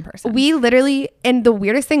speaking in person. We literally, and the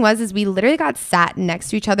weirdest thing was we literally got sat next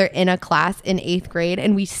to each other in a class in 8th grade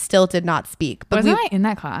and we still did not speak. But wasn't I in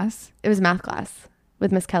that class? It was math class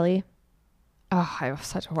with Miss Kelly. Oh, I have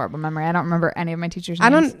such a horrible memory. I don't remember any of my teachers' names. I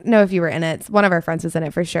don't know if you were in it. One of our friends was in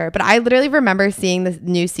it for sure. But I literally remember seeing the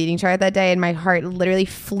new seating chart that day and my heart literally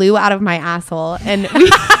flew out of my asshole. And we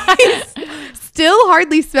still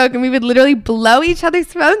hardly spoke, and we would literally blow each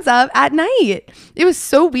other's phones up at night. It was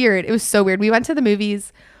so weird. We went to the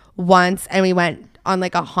movies once and we went on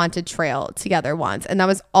like a haunted trail together once, and that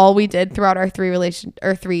was all we did throughout our 3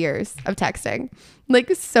 years of texting. Like,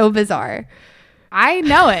 so bizarre. I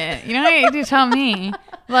know it. You know what you have to tell me?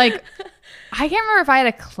 Like, I can't remember if I had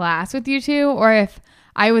a class with you two or if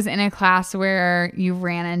I was in a class where you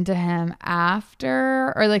ran into him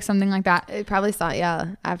after or like something like that. I probably saw it,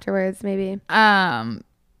 yeah, afterwards maybe.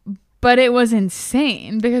 But it was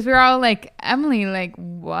insane because we were all like, Emily, like,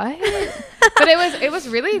 what? But it was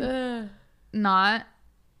really not.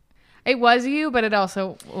 It was you, but it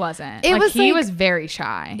also wasn't. He was very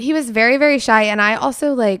shy. He was very, very shy, and I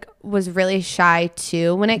also like was really shy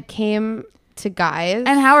too when it came to guys.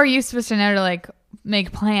 And how are you supposed to know to like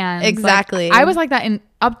make plans? Exactly. Like, I was like that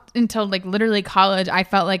up until like literally college. I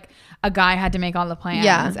felt like a guy had to make all the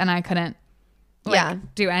plans, and I couldn't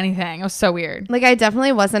do anything. It was so weird. Like, I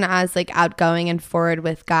definitely wasn't as like outgoing and forward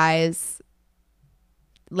with guys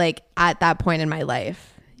like at that point in my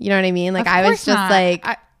life. You know what I mean? Like, I was just like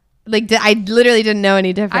I literally didn't know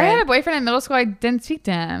any different. I had a boyfriend in middle school. I didn't speak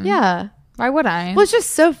to him. Yeah. Why would I? Well, it's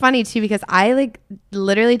just so funny too because I like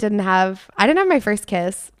literally didn't have my first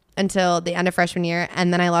kiss until the end of freshman year,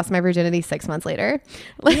 and then I lost my virginity 6 months later.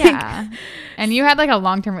 Like, Yeah. And you had like a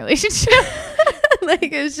long-term relationship. like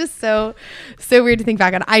it was just so weird to think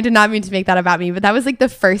back on. I did not mean to make that about me, but that was like the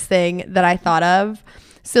first thing that I thought of.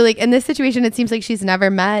 So like in this situation, it seems like she's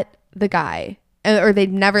never met the guy, or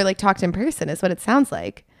they've never like talked in person, is what it sounds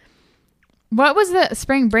like. What was the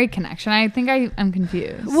spring break connection? I think I'm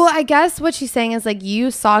confused. Well, I guess what she's saying is like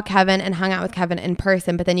you saw Kevin and hung out with Kevin in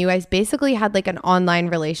person, but then you guys basically had like an online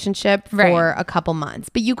relationship for Right. a couple months.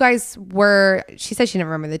 But you guys were, she said she didn't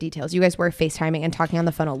remember the details. You guys were FaceTiming and talking on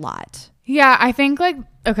the phone a lot. Yeah, I think like,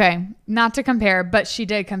 okay, not to compare, but she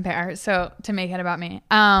did compare. So to make it about me.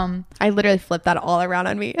 I literally flipped that all around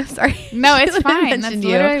on me. I'm sorry. No, it's She fine. That's mentioned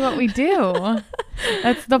you. literally what we do.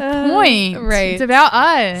 That's the point. right. It's about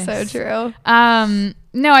us. So true.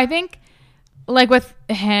 No, I think like with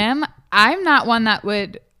him, I'm not one that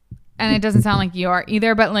would, and it doesn't sound like you are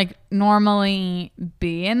either, but like normally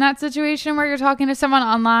be in that situation where you're talking to someone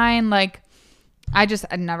online. Like I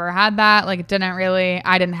never had that. Like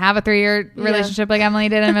I didn't have a 3-year relationship like Emily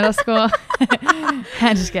did in middle school.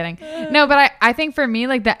 I'm just kidding. No, but I think for me,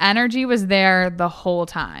 like the energy was there the whole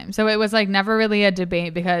time. So it was like never really a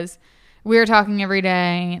debate because we were talking every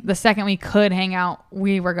day. The second we could hang out,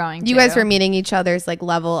 we were going to. You guys were meeting each other's like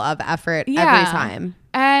level of effort every time.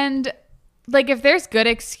 And like if there's good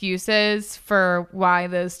excuses for why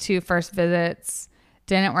those 2 first visits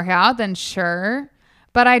didn't work out, then sure.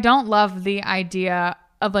 But I don't love the idea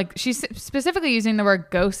of like, she's specifically using the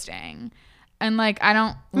word ghosting. And like, I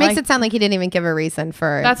don't Makes it sound like he didn't even give a reason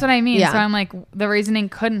for. That's what I mean. Yeah. So I'm like, the reasoning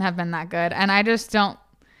couldn't have been that good. And I just don't,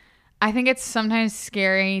 I think it's sometimes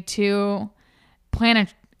scary to plan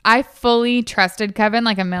I fully trusted Kevin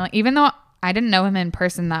like a million, even though I didn't know him in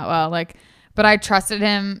person that well, like, but I trusted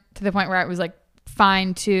him to the point where I was like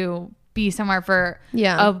fine to be somewhere for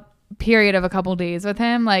a period of a couple days with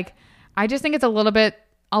him. Like, I just think it's a little bit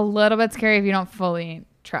scary if you don't fully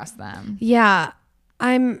trust them. Yeah.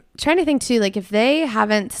 I'm trying to think too, like if they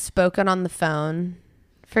haven't spoken on the phone,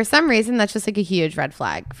 for some reason, that's just like a huge red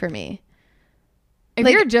flag for me. If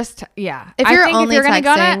like, you're just, yeah. If I you're think only if you're going to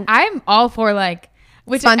go texting, on it, I'm all for like,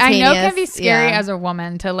 which I know spontaneous, can be scary yeah. as a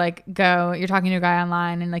woman to like go, you're talking to a guy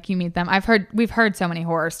online and like you meet them. We've heard so many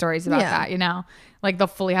horror stories about that, you know, like they'll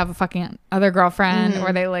fully have a fucking other girlfriend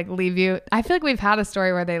or they like leave you. I feel like we've had a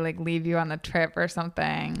story where they like leave you on the trip or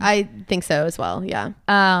something. I think so as well. Yeah.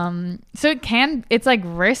 So it's like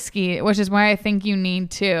risky, which is why I think you need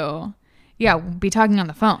to, be talking on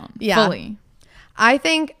the phone fully. I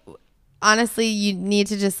think honestly, you need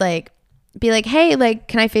to just like be like, hey, like,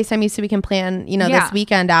 can I FaceTime you so we can plan, this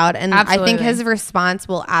weekend out? And absolutely. I think his response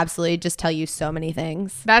will absolutely just tell you so many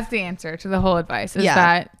things. That's the answer to the whole advice is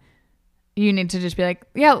that you need to just be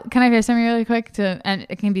like, can I FaceTime you really quick? And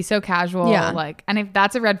it can be so casual. Like, and if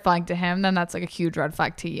that's a red flag to him, then that's like a huge red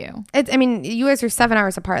flag to you. You guys are 7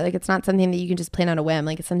 hours apart. Like, it's not something that you can just plan on a whim.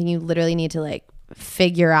 Like, it's something you literally need to like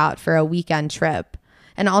figure out for a weekend trip.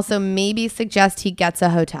 And also maybe suggest he gets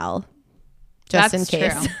a hotel. Just in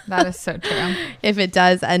case. True. That is so true. If it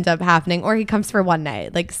does end up happening, or he comes for one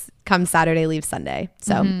night, like comes Saturday, leaves Sunday.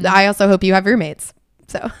 So I also hope you have roommates.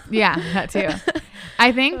 So yeah, that too.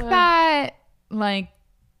 I think that like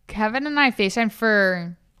Kevin and I FaceTimed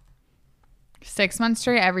for 6 months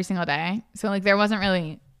straight every single day. So like there wasn't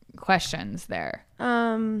really questions there.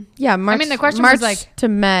 March. I mean, the question March was like to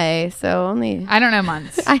May, so only I don't know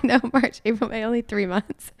months. I know March, April, May, only 3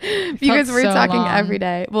 months. You guys were so talking long. every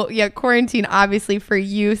day. Well, yeah, quarantine obviously for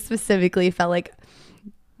you specifically felt like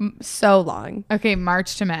so long. Okay,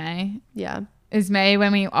 March to May. Yeah. Is May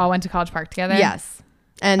when we all went to College Park together? Yes.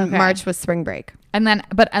 And Okay. March was spring break. And then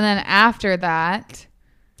after that,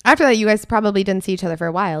 you guys probably didn't see each other for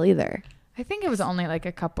a while either. I think it was only like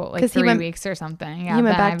a couple, like 'Cause 3 weeks or something. Yeah, you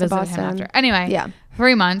went then back I to visited Boston. him after. Anyway, Yeah.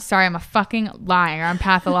 3 months. Sorry, I'm a fucking liar. I'm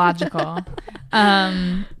pathological.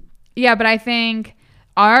 But I think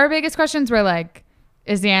our biggest questions were like,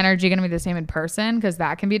 is the energy going to be the same in person? Because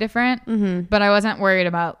that can be different. Mm-hmm. But I wasn't worried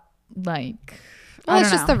about like. Well,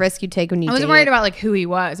 it's just the risk you take when you I wasn't date. worried about like who he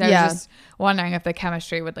was. I Yeah. was just wondering if the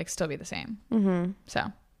chemistry would like still be the same. Mm-hmm.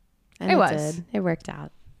 So And it was. did. It worked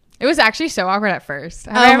out. It was actually so awkward at first.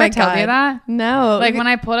 Have I ever told you that? No. Like when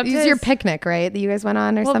I pulled up to This is his- your picnic, right? That you guys went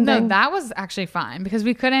on or well, something? no, that was actually fine because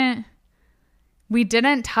we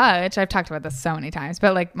didn't touch. I've talked about this so many times,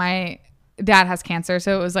 but like my dad has cancer.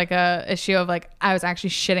 So it was like a issue of like, I was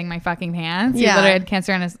actually shitting my fucking pants. Yeah. He literally had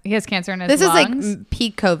cancer he has cancer in his This lungs. is like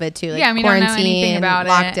peak COVID too. Like Yeah, we don't know anything quarantine, about it.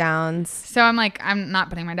 lockdowns. So I'm like, I'm not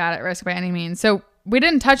putting my dad at risk by any means. So we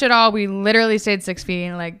didn't touch at all. We literally stayed 6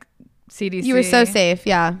 feet, like CDC. You were so safe.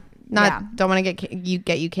 Yeah. Don't want to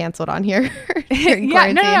get you canceled on here.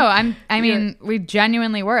 Yeah, no. I mean, we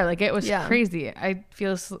genuinely were like, it was crazy. I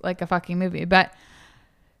feel like a fucking movie. But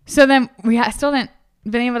so then we still didn't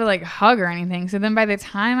been able to like hug or anything. So then by the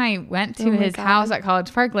time I went to his house at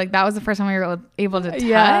College Park, like that was the first time we were able to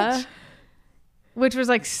touch. Which was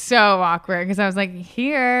like so awkward because I was like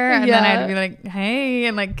here and then I had to be like hey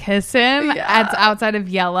and like kiss him outside of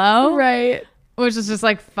Yellow, right? Which was just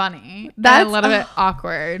like funny. That's a little bit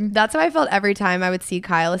awkward. That's how I felt every time I would see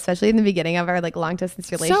Kyle, especially in the beginning of our like long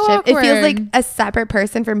distance relationship. So it feels like a separate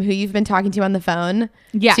person from who you've been talking to on the phone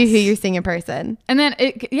to who you're seeing in person. And then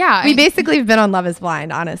we basically have been on Love Is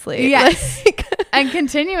Blind, honestly. Yes. And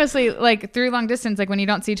continuously, like through long distance, like when you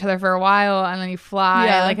don't see each other for a while and then you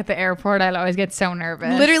fly, like at the airport, I'd always get so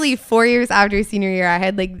nervous. Literally 4 years after senior year, I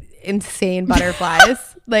had like insane butterflies.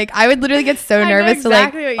 Like I would literally get so nervous to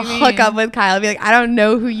like hook up with Kyle and be like, I don't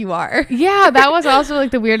know who you are. Yeah, that was also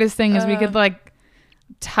like the weirdest thing is we could like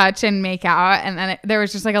touch and make out, and then there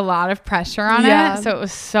was just like a lot of pressure on it, so it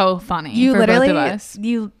was so funny. You for literally, both of us.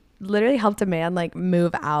 You literally helped a man like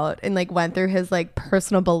move out and like went through his like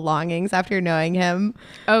personal belongings after knowing him.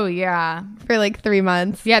 Oh yeah, for like 3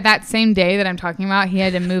 months. Yeah, that same day that I'm talking about, he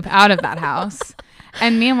had to move out of that house,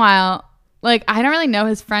 and meanwhile. Like, I don't really know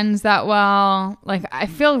his friends that well. Like, I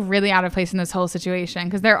feel really out of place in this whole situation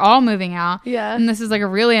because they're all moving out. Yeah. And this is like a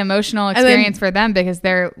really emotional experience for them because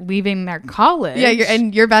they're leaving their college. Yeah.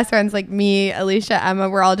 And your best friends, like me, Alicia, Emma,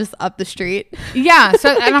 we're all just up the street. Yeah. So,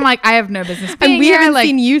 and I'm like, I have no business being and we here. haven't like,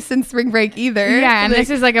 seen you since spring break either. Yeah. And this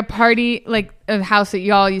is like a party, like a house that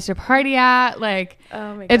y'all used to party at. Like,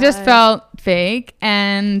 oh my God. It just felt fake.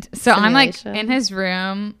 And so I'm like in his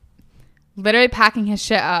room. Literally packing his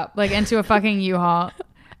shit up like into a fucking U-Haul,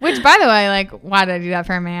 which by the way, like why did I do that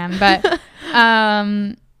for a man? But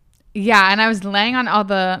yeah, and I was laying on all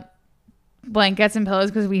the blankets and pillows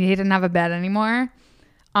because we didn't have a bed anymore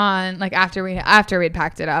on like after we'd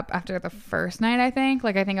packed it up after the first night. I think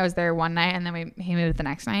I was there one night and then he moved the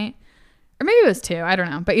next night, or maybe it was two, I don't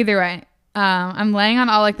know, but either way I'm laying on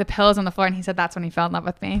all like the pillows on the floor and he said that's when he fell in love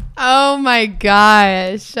with me. Oh my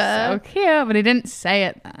gosh, so cute. But he didn't say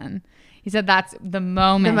it then. He said that's the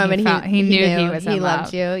moment he knew he was in love. He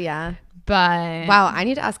loved you, yeah. But wow, I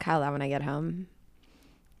need to ask Kyle that when I get home.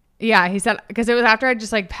 Yeah, he said because it was after I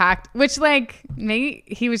just like packed, which like maybe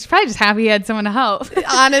he was probably just happy he had someone to help.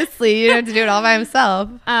 Honestly, you don't have to do it all by himself.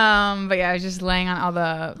 But yeah, I was just laying on all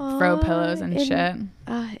the throw pillows and shit.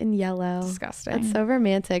 In Yellow. Disgusting. It's so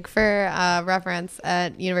romantic. For reference,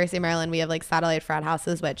 at University of Maryland, we have like satellite frat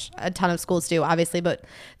houses, which a ton of schools do, obviously, but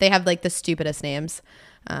they have like the stupidest names.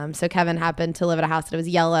 So Kevin happened to live at a house that was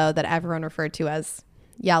Yellow that everyone referred to as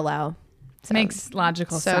Yellow. So makes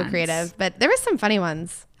logical sense. So creative. But there were some funny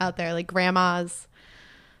ones out there, like Grandma's,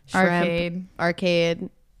 Shrimp, Arcade.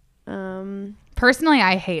 Personally,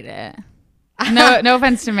 I hate it. No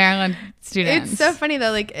offense to Maryland students. It's so funny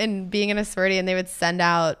though, like in being in a sorority, and they would send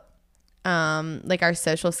out like our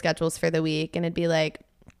social schedules for the week, and it'd be like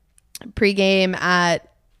pregame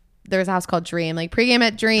at there's a house called Dream, like pregame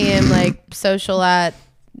at Dream, like social at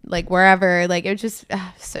like wherever. Like it was just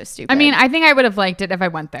so stupid. I mean, I think I would have liked it if I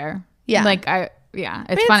went there. Yeah, like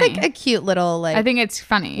it's funny. It's like a cute little like. I think it's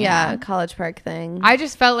funny. Yeah, College Park thing. I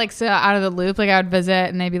just felt like so out of the loop. Like I would visit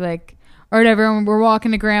and they'd be like, or whatever, we're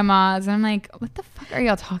walking to Grandma's, and I'm like, what the fuck are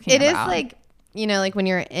y'all talking about? It is like, you know, like when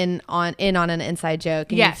you're in on an inside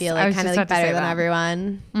joke and you feel like kind of like better than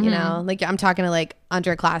everyone. Mm-hmm. You know, like I'm talking to like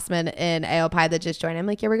underclassmen in AOPI that just joined. I'm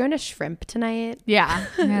like, yeah, we're going to Shrimp tonight. Yeah,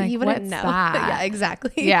 like, you wouldn't know. Yeah,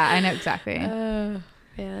 exactly. Yeah, I know exactly.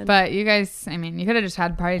 Man. But you guys, I mean, you could have just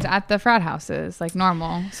had parties at the frat houses, like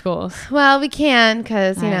normal schools. Well, we can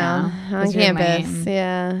because, you know, on campus.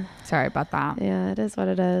 Yeah. Sorry about that. Yeah, it is what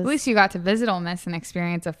it is. At least you got to visit Ole Miss and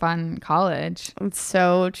experience a fun college. It's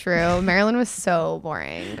so true. Maryland was so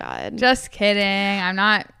boring. God. Just kidding. I'm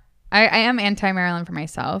not. I am anti-Maryland for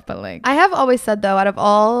myself, but like. I have always said, though, out of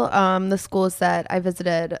all the schools that I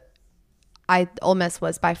visited, Ole Miss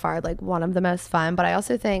was by far like one of the most fun. But I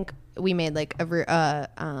also think we made like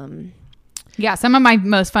yeah, some of my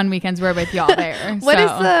most fun weekends were with y'all there. What is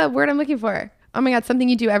the word I'm looking for? Oh my God, something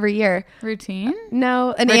you do every year. Routine?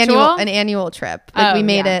 No, an annual trip. Like we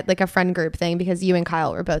made it like a friend group thing because you and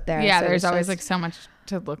Kyle were both there. Yeah, so there's always like so much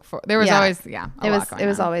to look for. There was always it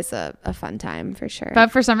was always a fun time for sure.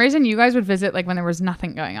 But for some reason you guys would visit like when there was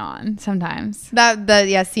nothing going on sometimes.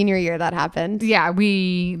 Senior year that happened. Yeah,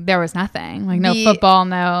 there was nothing. Like no football,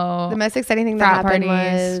 no. The most exciting thing that happened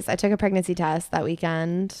was I took a pregnancy test that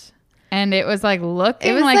weekend. And it was like looking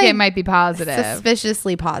It was, like like, it might be positive.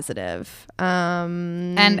 Suspiciously positive.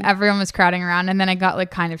 And everyone was crowding around, and then it got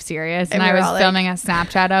like kind of serious, and And we I were was all like- filming a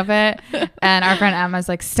Snapchat of it, and our friend Emma's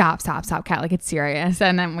like, stop, Kat, like it's serious.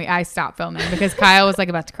 And then I stopped filming because Kyle was like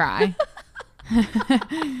about to cry.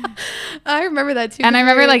 I remember that too. And I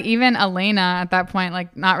remember like even Elena at that point,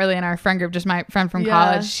 like not really in our friend group, just my friend from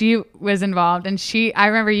college, she was involved, and I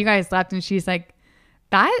remember you guys left, and she's like,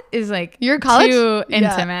 that is like Your college? too Yeah.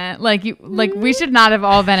 intimate. Like we should not have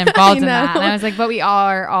all been involved in that. know. And I was like, but we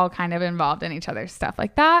are all kind of involved in each other's stuff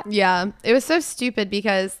like that. Yeah, it was so stupid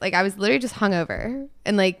because like I was literally just hungover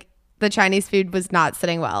and like the Chinese food was not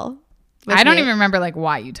sitting well. with I don't me. even remember like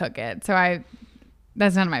why you took it. So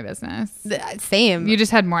that's none of my business. Same. You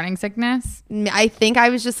just had morning sickness. I think I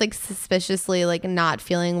was just like suspiciously like not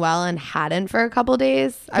feeling well and hadn't for a couple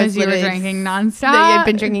days. I was Because you were literally drinking nonstop. I'd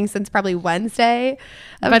been drinking since probably Wednesday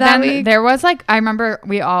of But that then week. there was like, I remember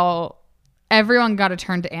everyone got a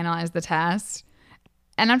turn to analyze the test.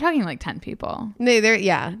 And I'm talking like 10 people.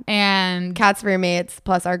 Yeah. And Kat's roommates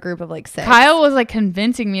plus our group of like 6. Kyle was like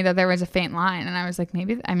convincing me that there was a faint line. And I was like,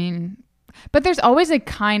 but there's always a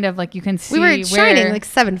kind of like you can see. We were shining where- like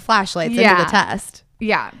 7 flashlights into Yeah. the test.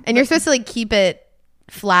 Yeah. And you're supposed to like keep it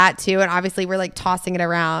flat too. And obviously we're like tossing it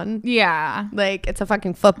around. Yeah. Like it's a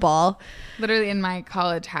fucking football. Literally in my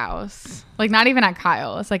college house. Like not even at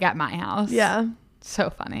Kyle's, like at my house. Yeah. So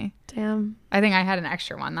funny. Damn. I think I had an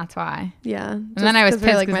extra one. That's why. Yeah. And then I was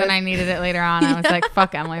pissed because then I needed it later on. I was like,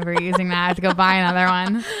 fuck Emily for using that. I had to go buy another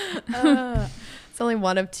one. It's only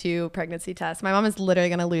one of 2 pregnancy tests. My mom is literally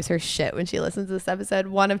going to lose her shit when she listens to this episode.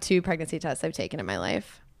 One of 2 pregnancy tests I've taken in my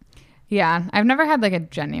life. Yeah. I've never had like a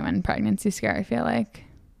genuine pregnancy scare, I feel like,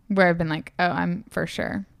 where I've been like, oh, I'm for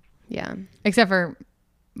sure. Yeah. Except for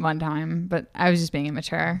one time, but I was just being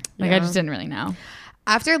immature. Like I just didn't really know.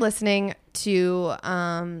 After listening to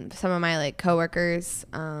some of my like coworkers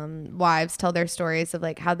wives tell their stories of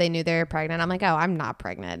like how they knew they were pregnant, I'm like, oh, I'm not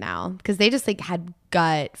pregnant now, because they just like had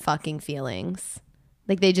gut fucking feelings.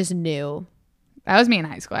 Like they just knew. That was me in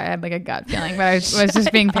high school. I had like a gut feeling, but I was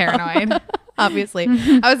just being paranoid. Obviously.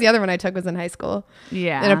 That was the other one I took, was in high school.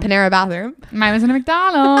 Yeah. In a Panera bathroom. Mine was in a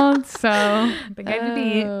McDonald's. So big guy to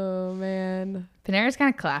beat. Oh man. Panera's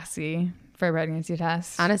kind of classy for a pregnancy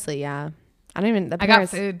test. Honestly, yeah. I don't even. I got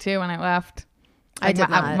food too when I left. I did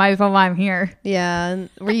not. Might as well while I'm here. Yeah.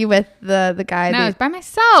 Were you with the guy? No, I that, was by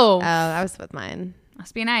myself. I was with mine.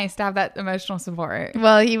 Must be nice to have that emotional support.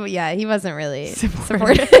 Well, he wasn't really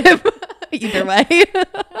Supportive. supportive either way.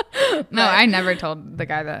 No, I never told the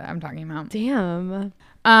guy that I'm talking about. Damn. Oh,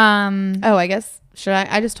 Oh, I guess should I?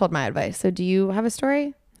 I just told my advice. So, do you have a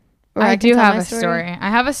story? Or I can do tell have my a story. I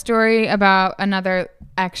have a story about another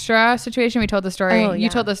extra situation. We told the story. Oh, You yeah.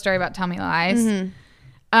 told the story about Tell Me Lies. Mhm.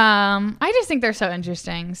 I just think they're so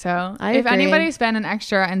interesting. So I if agree. anybody's been an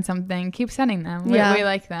extra in something, keep sending them. Yeah. We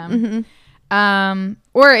like them. Mhm.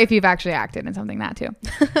 Or if you've actually acted in something, that too.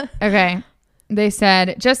 Okay. They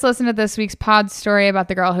said, just listen to this week's pod story about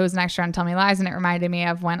the girl who was an extra on Tell Me Lies, and it reminded me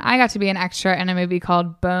of when I got to be an extra in a movie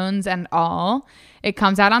called Bones and All. It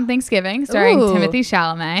comes out on Thanksgiving, starring Ooh. Timothy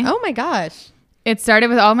Chalamet. Oh my gosh. It started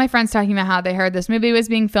with all my friends talking about how they heard this movie was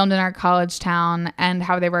being filmed in our college town and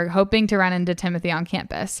how they were hoping to run into Timothy on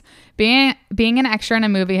campus. Being an extra in a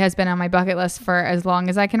movie has been on my bucket list for as long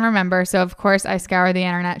as I can remember, so of course I scour the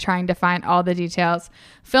internet trying to find all the details,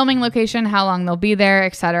 filming location, how long they'll be there,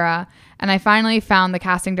 etc. And I finally found the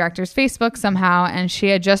casting director's Facebook somehow, and she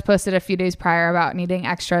had just posted a few days prior about needing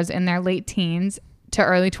extras in their late teens to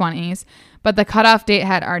early 20s, but the cutoff date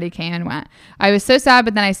had already came and went. I was so sad,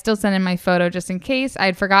 but then I still sent in my photo just in case. I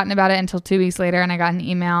had forgotten about it until 2 weeks later, and I got an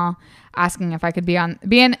email asking if I could be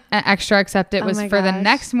an extra, except it Oh was my for the gosh.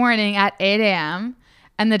 next morning at 8 a.m.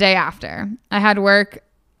 and the day after. I had work,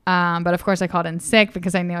 but of course I called in sick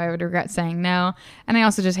because I knew I would regret saying no, and I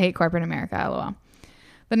also just hate corporate America, lol.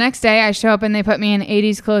 The next day, I show up and they put me in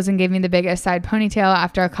 80s clothes and gave me the biggest side ponytail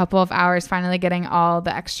after a couple of hours finally getting all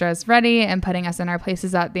the extras ready and putting us in our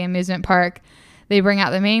places at the amusement park. They bring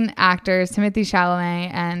out the main actors, Timothy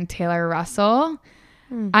Chalamet and Taylor Russell.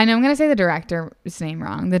 I know I'm going to say the director's name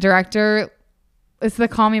wrong. The director is the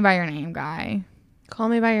Call Me By Your Name guy. Call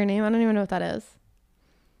Me By Your Name. I don't even know what that is.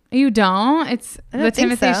 You don't? It's I don't the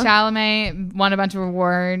think Timothy so. Chalamet, won a bunch of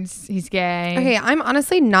awards. He's gay. Okay, I'm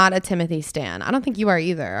honestly not a Timothy stan. I don't think you are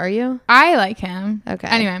either. Are you? I like him. Okay.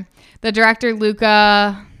 Anyway, the director,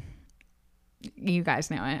 Luca, you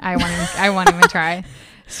guys know it. I won't even try.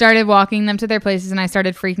 started walking them to their places, and I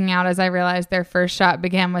started freaking out as I realized their first shot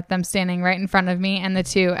began with them standing right in front of me and the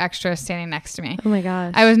 2 extras standing next to me. Oh my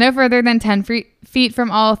gosh. I was no further than 10 feet from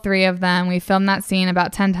all 3 of them. We filmed that scene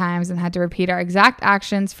about 10 times and had to repeat our exact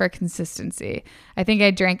actions for consistency. I think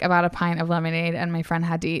I drank about a pint of lemonade, and my friend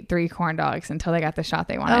had to eat 3 corn dogs until they got the shot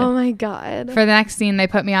they wanted. Oh my God. For the next scene, they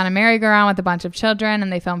put me on a merry-go-round with a bunch of children,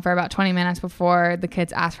 and they filmed for about 20 minutes before the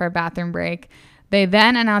kids asked for a bathroom break. They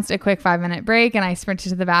then announced a quick 5-minute break, and I sprinted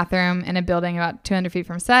to the bathroom in a building about 200 feet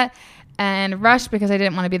from set and rushed because I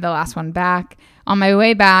didn't want to be the last one back. On my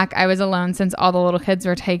way back, I was alone since all the little kids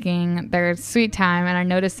were taking their sweet time, and I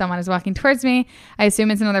noticed someone is walking towards me. I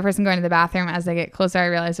assume it's another person going to the bathroom. As they get closer, I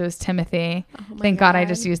realized it was Timothy. Thank God I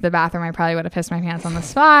just used the bathroom. I probably would have pissed my pants on the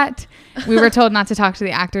spot. We were told not to talk to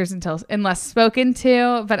the actors unless spoken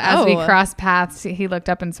to, but as we crossed paths, he looked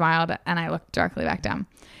up and smiled, and I looked directly back down.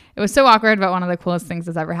 It was so awkward, but one of the coolest things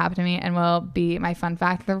that's ever happened to me and will be my fun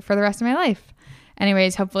fact for the rest of my life.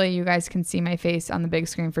 Anyways, hopefully you guys can see my face on the big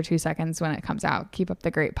screen for 2 seconds when it comes out. Keep up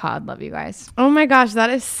the great pod. Love you guys. Oh my gosh, that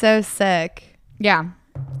is so sick. Yeah.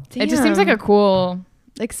 Damn. It just seems like a cool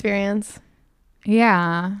experience.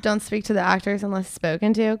 Yeah. Don't speak to the actors unless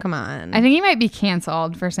spoken to. Come on. I think you might be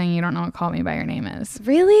canceled for saying you don't know what Call Me By Your Name is.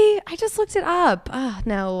 Really? I just looked it up. Oh,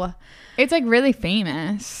 no. It's like really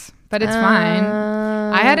famous, but it's fine.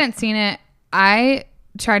 I hadn't seen it. I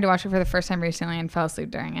tried to watch it for the first time recently and fell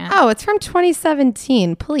asleep during it. Oh, it's from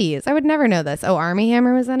 2017. Please. I would never know this. Oh, Armie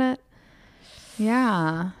Hammer was in it?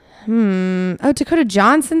 Yeah. Oh, Dakota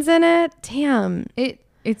Johnson's in it? Damn.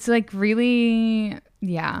 It's like really,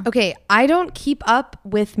 yeah. Okay, I don't keep up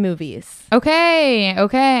with movies. Okay.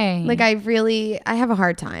 Like I have a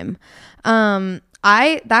hard time.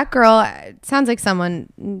 That girl sounds like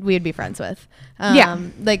someone we'd be friends with. Yeah.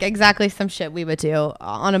 Like exactly some shit we would do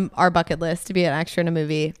on our bucket list to be an extra in a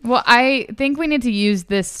movie. Well, I think we need to use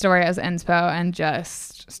this story as inspo and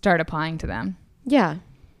just start applying to them. Yeah.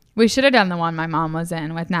 We should have done the one my mom was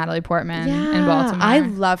in with Natalie Portman in Baltimore. I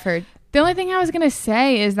love her. The only thing I was going to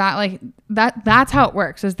say is that like that's how it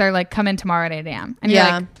works is they're like, come in tomorrow at 8 a.m. And you're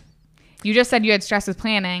like, you just said you had stress with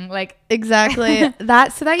planning. Like exactly. that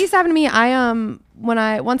used to happen to me.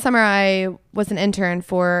 One summer I was an intern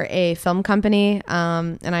for a film company.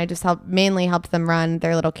 And I just mainly helped them run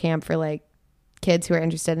their little camp for like kids who are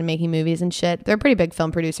interested in making movies and shit. They're pretty big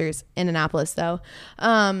film producers in Annapolis though.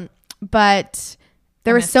 But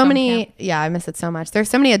there were so many, I miss it so much. There's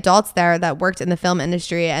so many adults there that worked in the film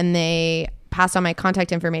industry and they passed on my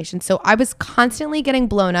contact information. So I was constantly getting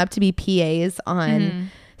blown up to be PAs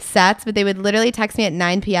on sets, but they would literally text me at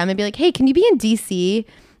 9 p.m. and be like, hey, can you be in DC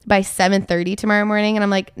by 7:30 tomorrow morning? And I'm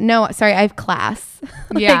like, no, sorry, I have class.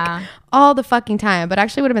 Like, all the fucking time. But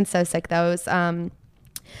actually would have been so sick though. It was a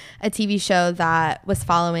TV show that was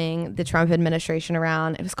following the Trump administration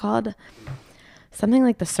around. It was called something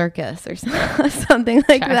like The Circus or something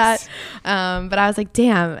like that. But I was like,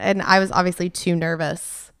 damn. And I was obviously too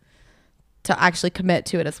nervous to actually commit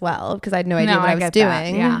to it as well because I had no idea what I was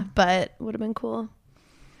doing. Yeah. But would have been cool.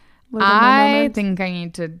 I think I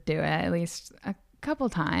need to do it at least a couple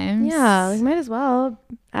times. Yeah, like might as well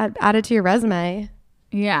add it to your resume.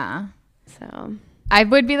 Yeah. So I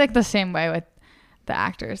would be like the same way with the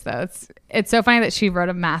actors though. It's so funny that she wrote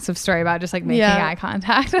a massive story about just like making eye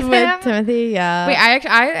contact with him. Timothy. Yeah. Wait,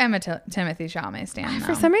 I am a Timothy Chalamet stan though.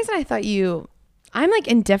 For some reason I thought I'm like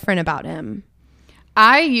indifferent about him.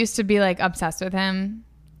 I used to be like obsessed with him.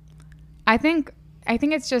 I think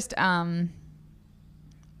it's just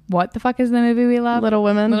what the fuck is the movie we love? Little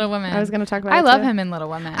Women. I was going to talk about I love him in Little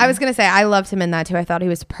Women. I was going to say I loved him in that too. I thought he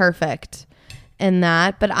was perfect in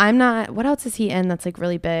that, but I'm not. What else is he in that's like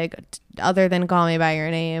really big other than Call Me By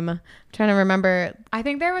Your Name? I'm trying to remember. I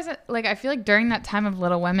think there was I feel like during that time of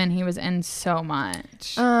Little Women he was in so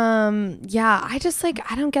much. Yeah, I just like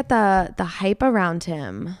I don't get the hype around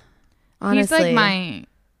him. Honestly. He's like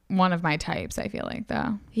one of my types, I feel like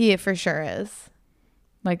though. He for sure is.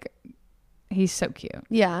 Like he's so cute.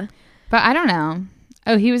 Yeah. But I don't know.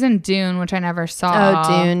 Oh, he was in Dune, which I never saw.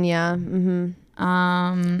 Oh, Dune, yeah.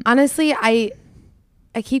 Honestly, I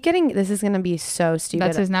keep getting, this is going to be so stupid.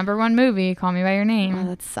 That's his #1 movie, Call Me By Your Name. Oh,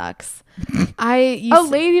 that sucks.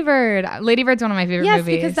 Lady Bird. Lady Bird's one of my favorite movies.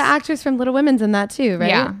 Yes, because the actress from Little Women's in that too, right?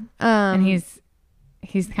 Yeah. And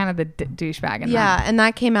he's kind of the douchebag in that. Yeah, and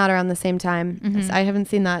that came out around the same time. So I haven't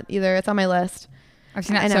seen that either. It's on my list. I've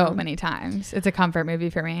seen that so many times. It's a comfort movie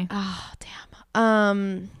for me. Oh,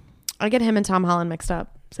 damn. I get him and Tom Holland mixed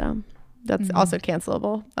up. So that's also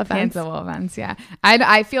cancelable offense. Cancelable offense, yeah.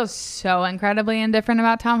 I feel so incredibly indifferent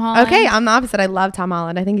about Tom Holland. Okay, I'm the opposite. I love Tom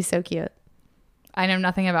Holland. I think he's so cute. I know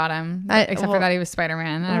nothing about him except for that he was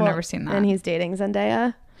Spider-Man, and I've never seen that. And he's dating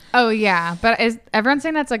Zendaya. Oh yeah, but is everyone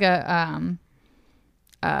saying that's like a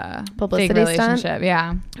publicity fake relationship? stunt?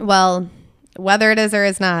 Yeah. Well, whether it is or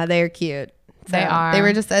is not, they are cute. So They are. They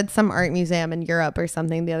were just at some art museum in Europe or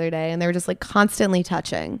something the other day, and they were just like constantly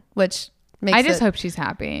touching, which makes I just hope she's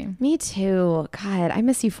happy. Me too. God, I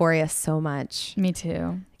miss Euphoria so much. Me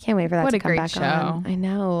too. Can't wait for that What to a come great back show. on. I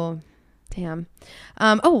know. Damn.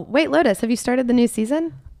 Oh, wait, Lotus, have you started the new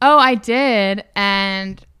season? Oh, I did,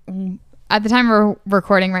 and at the time we're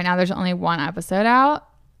recording right now, there's only one episode out.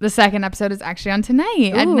 The second episode is actually on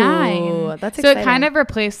tonight at 9. That's so exciting. it kind of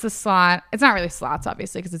replaced the slot. It's not really slots,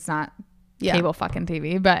 obviously, because it's not Yeah. cable fucking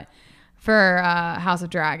TV, but for House of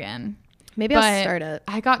Dragon. Maybe But I'll start it.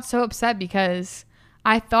 I got so upset because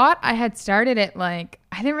I thought I had started it I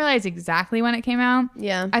didn't realize exactly when it came out.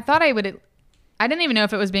 Yeah. I thought I didn't even know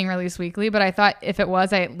if it was being released weekly, but I thought if it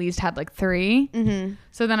was, I at least had 3. Mm-hmm.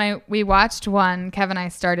 So then we watched one. Kev and I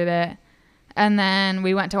started it, and then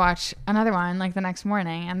we went to watch another one the next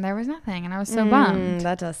morning, and there was nothing, and I was so bummed.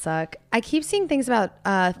 That does suck. I keep seeing things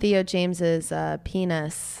about Theo James's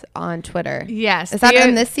penis on Twitter. Yes, Is that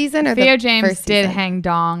in this season or Theo the James first did season? hang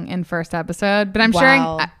dong in first episode, but I'm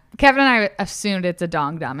Wow. sure Kevin and I assumed it's a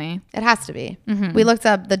dong dummy. It has to be. Mm-hmm. We looked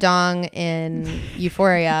up the dong in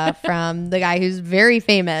Euphoria from the guy who's very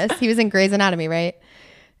famous. He was in Grey's Anatomy, right?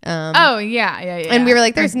 Oh yeah. And we were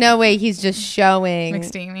like, "There's no way he's just showing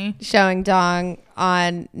McSteamy. dong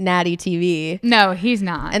on Natty TV." No, he's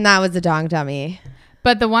not. And that was a dong dummy.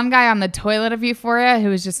 But the one guy on the toilet of Euphoria who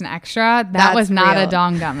was just an extra, that That's was not real. a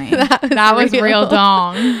dong dummy. That was was real real.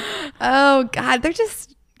 dong. Oh God, they're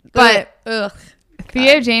just. But ugh,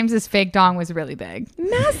 Theo James's fake dong was really big.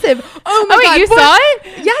 massive. Oh my wait, God, you what? saw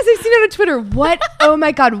it? Yes, I've seen it on Twitter. What? Oh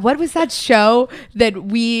my God, what was that show that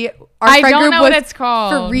our I friend don't group know was what it's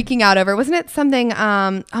called. freaking out over? Wasn't it something?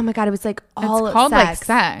 Oh my God, it was like all It's called sex.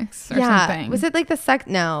 sex or something. Was it the sex?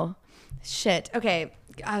 No. Shit. Okay.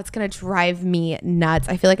 It's gonna drive me nuts.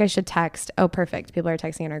 I feel like I should text. Oh, perfect. People are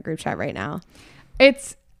texting in our group chat right now.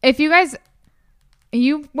 It's if you guys,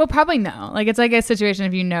 you will probably know. It's like a situation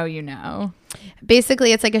if you know, you know.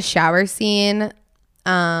 Basically, it's like a shower scene.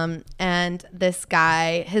 And this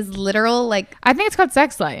guy, his literal I think it's called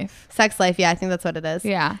Sex Life. sex life. Yeah, I think that's what it is.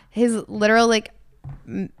 Yeah. His literal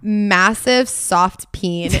massive soft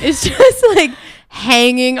peen is just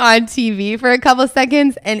hanging on TV for a couple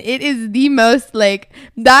seconds, and it is the most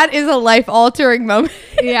that is a life altering moment.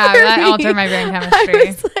 Yeah, for that me. altered my brain I chemistry.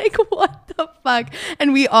 was like, what the fuck?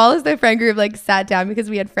 And we all, as the friend group, sat down because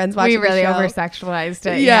we had friends watching. We really the show. over sexualized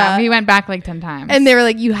it. Yeah. We went back 10 times. And they were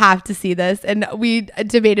like, you have to see this. And we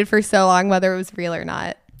debated for so long whether it was real or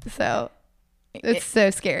not. So it's so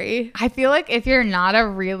scary. I feel like if you're not a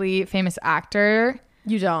really famous actor,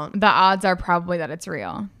 You don't. the odds are probably that it's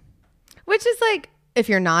real. Which is if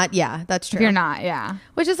you're not, yeah, that's true. If you're not, yeah.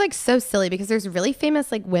 Which is so silly because there's really famous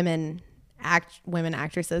women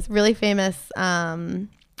actresses, really famous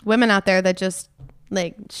women out there that just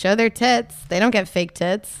show their tits. They don't get fake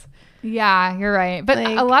tits. Yeah, you're right. But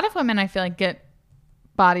Like- a lot of women, I feel get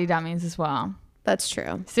body dummies as well. That's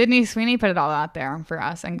true. Sydney Sweeney put it all out there for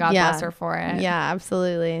us, and God Yeah. bless her for it. Yeah,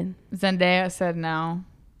 absolutely. Zendaya said no.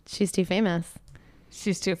 She's too famous.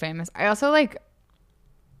 She's too famous. I also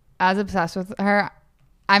as obsessed with her.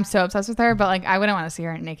 I'm so obsessed with her, but I wouldn't want to see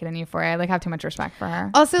her naked in Euphoria. I have too much respect for her.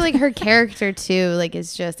 Also, her character too,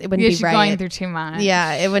 is just, it wouldn't Yeah, be she's right. going through too much.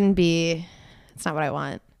 Yeah, it wouldn't be. It's not what I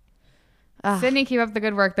want. Ugh. Sydney, keep up the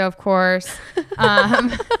good work, though, of course. I'm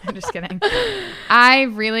just kidding. I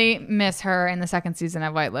really miss her in the second season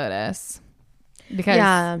of White Lotus because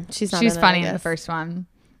Yeah, she's not she's in it, funny I in the guess. first one.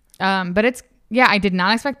 But it's I did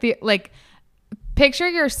not expect the picture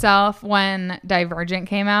yourself when Divergent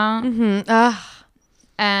came out. Mm-hmm. Ugh.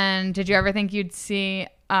 And did you ever think you'd see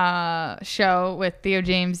a show with Theo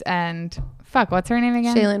James and what's her name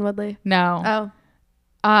again? Shailene Woodley. No.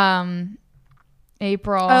 Oh.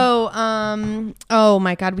 April. Oh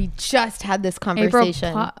my God. We just had this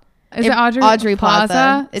conversation. Is it Audrey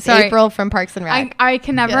Plaza? It's Sorry. April from Parks and Rec. I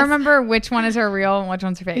can never Yes. remember which one is her real and which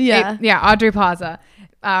one's her fake. Yeah. Yeah, Audrey Plaza.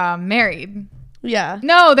 Married. Yeah.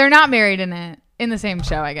 No, they're not married in it. In the same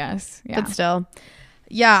show, I guess. Yeah. But still.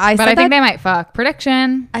 Yeah. But I think they might fuck.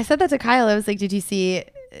 Prediction. I said that to Kyle. I was like, did you see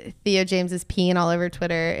Theo James's peeing all over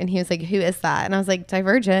Twitter? And he was like, who is that? And I was like,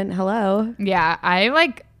 Divergent. Hello. Yeah,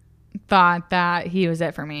 I thought that he was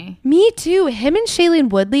it for me. Me too. Him and Shailene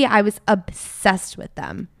Woodley, I was obsessed with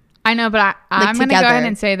them. I know, but I'm going to go together. ahead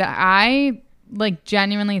and say that I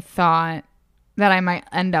genuinely thought that I might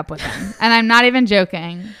end up with him. And I'm not even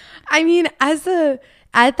joking. I mean, at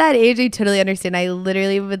that age, I totally understand. I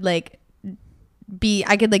literally would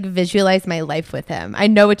I could like visualize my life with him. I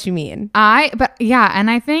know what you mean. But yeah, and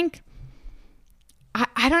I think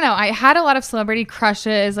I don't know. I had a lot of celebrity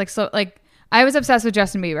crushes, like so, like I was obsessed with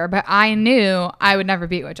Justin Bieber, but I knew I would never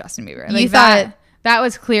be with Justin Bieber. Like You thought that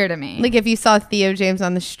was clear to me. like if you saw Theo James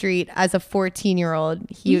on the street as a 14-year-old,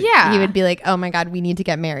 he would be like, "Oh my God, we need to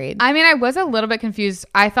get married." I mean, I was a little bit confused.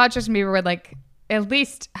 I thought Justin Bieber would like at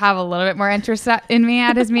least have a little bit more interest in me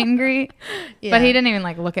at his meet and greet, but he didn't even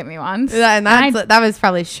like look at me once. That was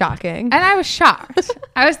probably shocking. And I was shocked.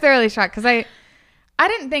 I was thoroughly shocked because I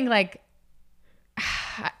didn't think like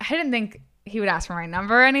I didn't think he would ask for my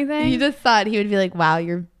number or anything. You just thought he would be like, "Wow,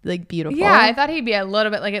 you're like beautiful." Yeah, I thought he'd be a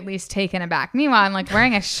little bit like at least taken aback. Meanwhile, I'm like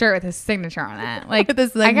wearing a shirt with his signature on it. Like with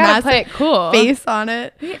this like I gotta massive play it cool. face on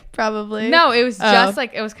it, probably. No, it was just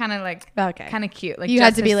like it was kind of like okay, kind of cute. Like you just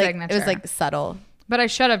had to be his like signature. it was like subtle. But I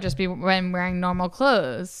should have just been wearing normal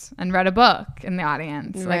clothes and read a book in the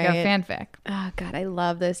audience, like a fanfic. Oh God, I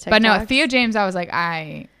love those TikToks. But no, Theo James, I was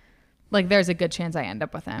like, there's a good chance I end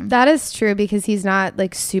up with him. That is true because he's not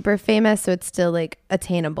like super famous, so it's still like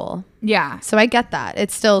attainable. Yeah. So I get that.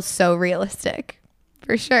 It's still so realistic,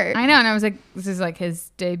 for sure. I know, and I was like, this is like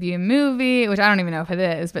his debut movie, which I don't even know if it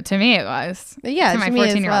is, but to me it was. Yeah, to my me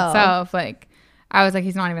as 14-year-old well. self, like I was like,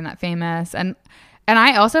 he's not even that famous, and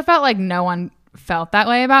I also felt like no one felt that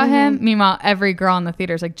way about him. Meanwhile, every girl in the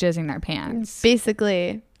theater is like jizzing their pants.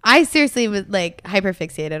 Basically, I seriously was like hyper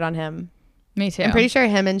fixated on him. Me too. I'm pretty sure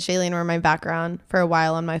him and Shailene were my background for a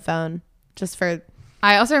while on my phone, just for.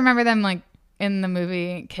 I also remember them like in the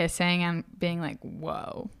movie kissing and being like,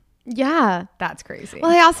 "Whoa, Yeah, that's crazy."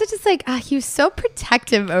 well, I also just like he was so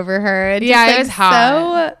protective over her. And Yeah, just, it was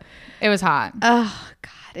hot. It was hot. Oh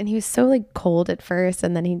God, and he was so like cold at first,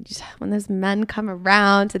 and then he just, when those men come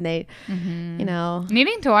around and they, you know,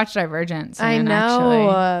 Needing to watch Divergent soon, I actually.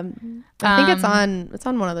 know. I think it's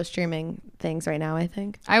on one of those streaming things right now. I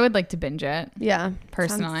think. I would like to binge it. Yeah,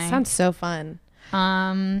 Personally. sounds so fun.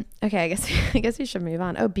 Okay, I guess we should move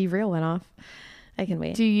on. Oh, Be Real went off. I can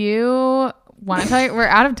wait. Do you want to tell we're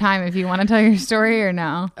out of time if you want to tell your story or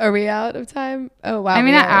no? Are we out of time? Oh wow. I mean,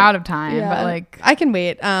 we not are. out of time, Yeah. but like I can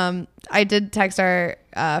wait. I did text our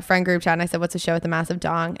friend group chat and I said, "What's a show with a massive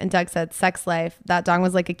dong?" And Doug said, "Sex Life." That dong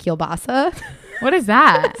was like a kielbasa. what is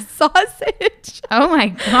that? Sausage. Oh my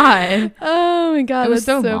god. Oh my God. It was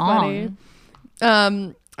that's so funny.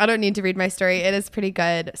 long. I don't need to read my story. It is pretty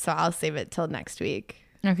good, so I'll save it till next week.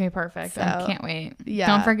 Okay, perfect. I So, can't wait. yeah.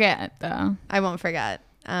 Don't forget though. I won't forget.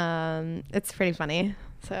 It's pretty funny.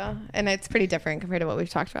 So, and it's pretty different compared to what we've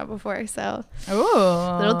talked about before. So,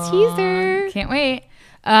 Ooh. little teaser. Can't wait.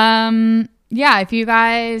 Yeah, if you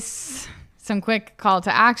guys, some quick call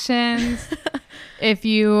to actions. If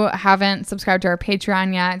you haven't subscribed to our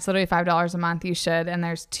Patreon yet, it's literally $5 a month. You should. And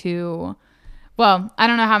there's well, I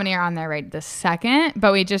don't know how many are on there right this second,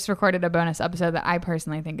 but we just recorded a bonus episode that I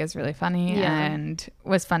personally think is really funny and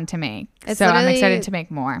was fun to make. So I'm excited to make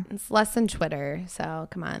more. It's less than Twitter. So,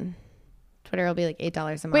 come on. Twitter will be like $8 a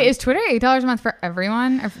month. Wait, is Twitter $8 a month for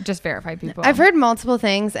everyone or just verified people? I've heard multiple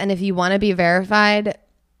things. And if you want to be verified,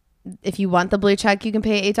 if you want the blue check, you can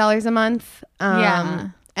pay $8 a month. Yeah.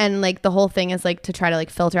 And like the whole thing is like to try to like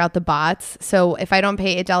filter out the bots. So if I don't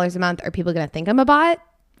pay $8 a month, are people going to think I'm a bot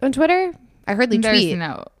on Twitter? I hardly tweet. There's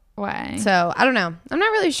no way. So I don't know. I'm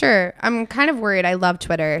not really sure. I'm kind of worried. I love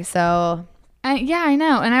Twitter. So yeah, I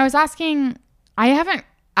know. And I was asking, I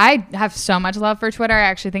have so much love for Twitter. I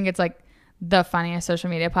actually think it's like the funniest social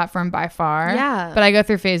media platform by far. Yeah. But I go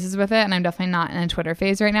through phases with it and I'm definitely not in a Twitter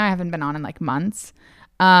phase right now. I haven't been on in like months.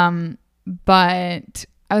 But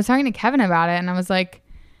I was talking to Kevin about it and I was like,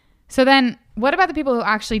 so then what about the people who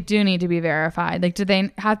actually do need to be verified? Like, do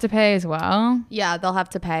they have to pay as well? yeah, they'll have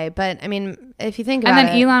to pay. But I mean, if you think about And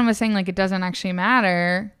then it, Elon was saying like it doesn't actually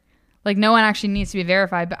matter. Like no one actually needs to be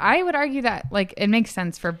verified. But I would argue that like it makes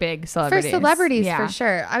sense for big celebrities. for celebrities, Yeah. for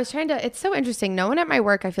sure. It's so interesting. No one at my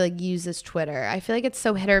work, I feel like, uses Twitter. I feel like it's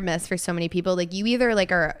so hit or miss for so many people. Like you either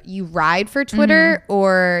like you ride for Twitter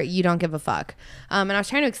or you don't give a fuck. And I was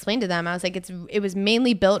trying to explain to them, I was like, it was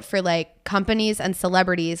mainly built for like companies and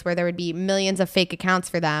celebrities where there would be millions of fake accounts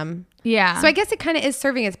for them. Yeah. So I guess it kind of is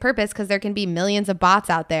serving its purpose because there can be millions of bots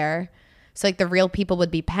out there. So like the real people would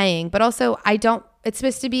be paying, but also it's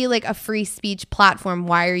supposed to be like a free speech platform.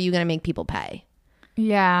 Why are you going to make people pay?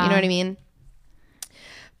 Yeah. You know what I mean?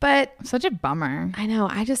 But Such a bummer. I know,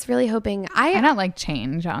 I just really hoping I don't like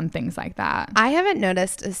change on things like that. I haven't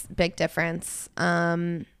noticed a big difference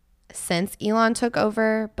since Elon took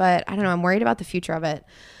over, but I don't know. I'm worried about the future of it.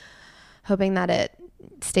 Hoping that it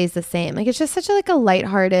stays the same. Like it's just such a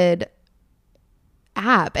lighthearted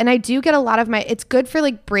app. And I do get a lot of it's good for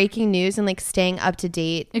like breaking news and like staying up to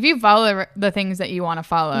date. If you follow the things that you want to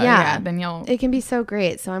follow, then it can be so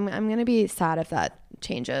great. So I'm going to be sad if that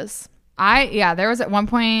changes. There was at one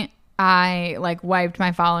point I like wiped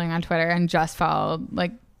my following on Twitter and just followed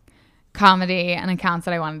like comedy and accounts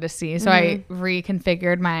that I wanted to see. So I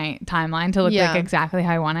reconfigured my timeline to look like exactly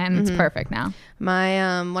how I want it, and it's perfect now.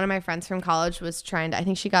 My one of my friends from college was trying to, I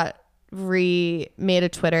think she got remade a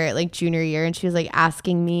Twitter at like junior year, and she was like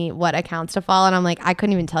asking me what accounts to follow, and I'm like, I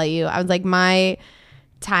couldn't even tell you. I was like, my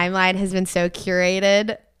timeline has been so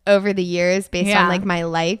curated over the years based on like my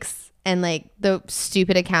likes and like the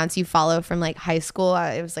stupid accounts you follow from like high school.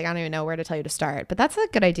 It was like, I don't even know where to tell you to start, but that's a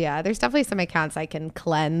good idea. There's definitely some accounts I can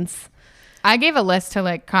cleanse. I gave a list to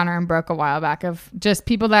like Connor and Brooke a while back of just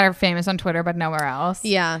people that are famous on Twitter but nowhere else.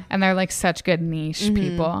 Yeah. And they're like such good niche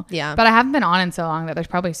people. Yeah. But I haven't been on in so long that there's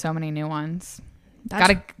probably so many new ones.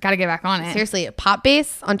 Gotta get back on it. Seriously, Pop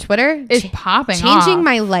Base on Twitter is popping changing off.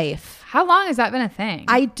 my life. How long has that been a thing?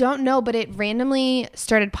 I don't know, but it randomly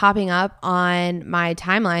started popping up on my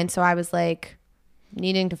timeline. So I was like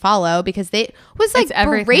needing to follow because they was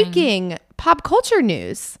like breaking pop culture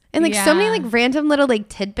news and like so many like random little like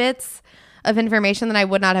tidbits of information that I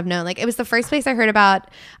would not have known. Like it was the first place I heard about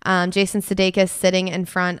Jason Sudeikis sitting in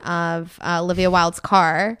front of Olivia Wilde's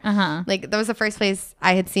car. Like that was the first place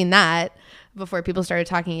I had seen that before people started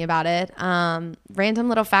talking about it. Random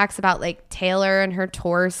little facts about like Taylor and her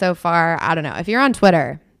tour so far. I don't know. If you're on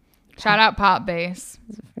Twitter, shout out Pop Base.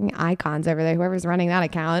 Icons over there. Whoever's running that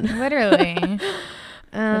account. Literally.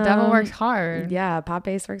 The devil works hard. Yeah, Pop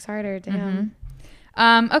Base works harder. Damn.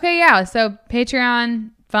 Okay, yeah. So Patreon,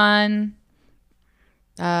 fun.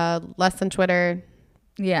 Less than Twitter.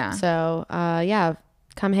 Yeah. So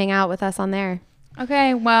come hang out with us on there.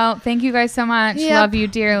 Okay, well, thank you guys so much. Love you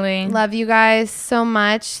dearly. Love you guys so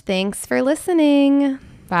much. Thanks for listening.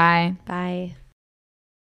 Bye. Bye.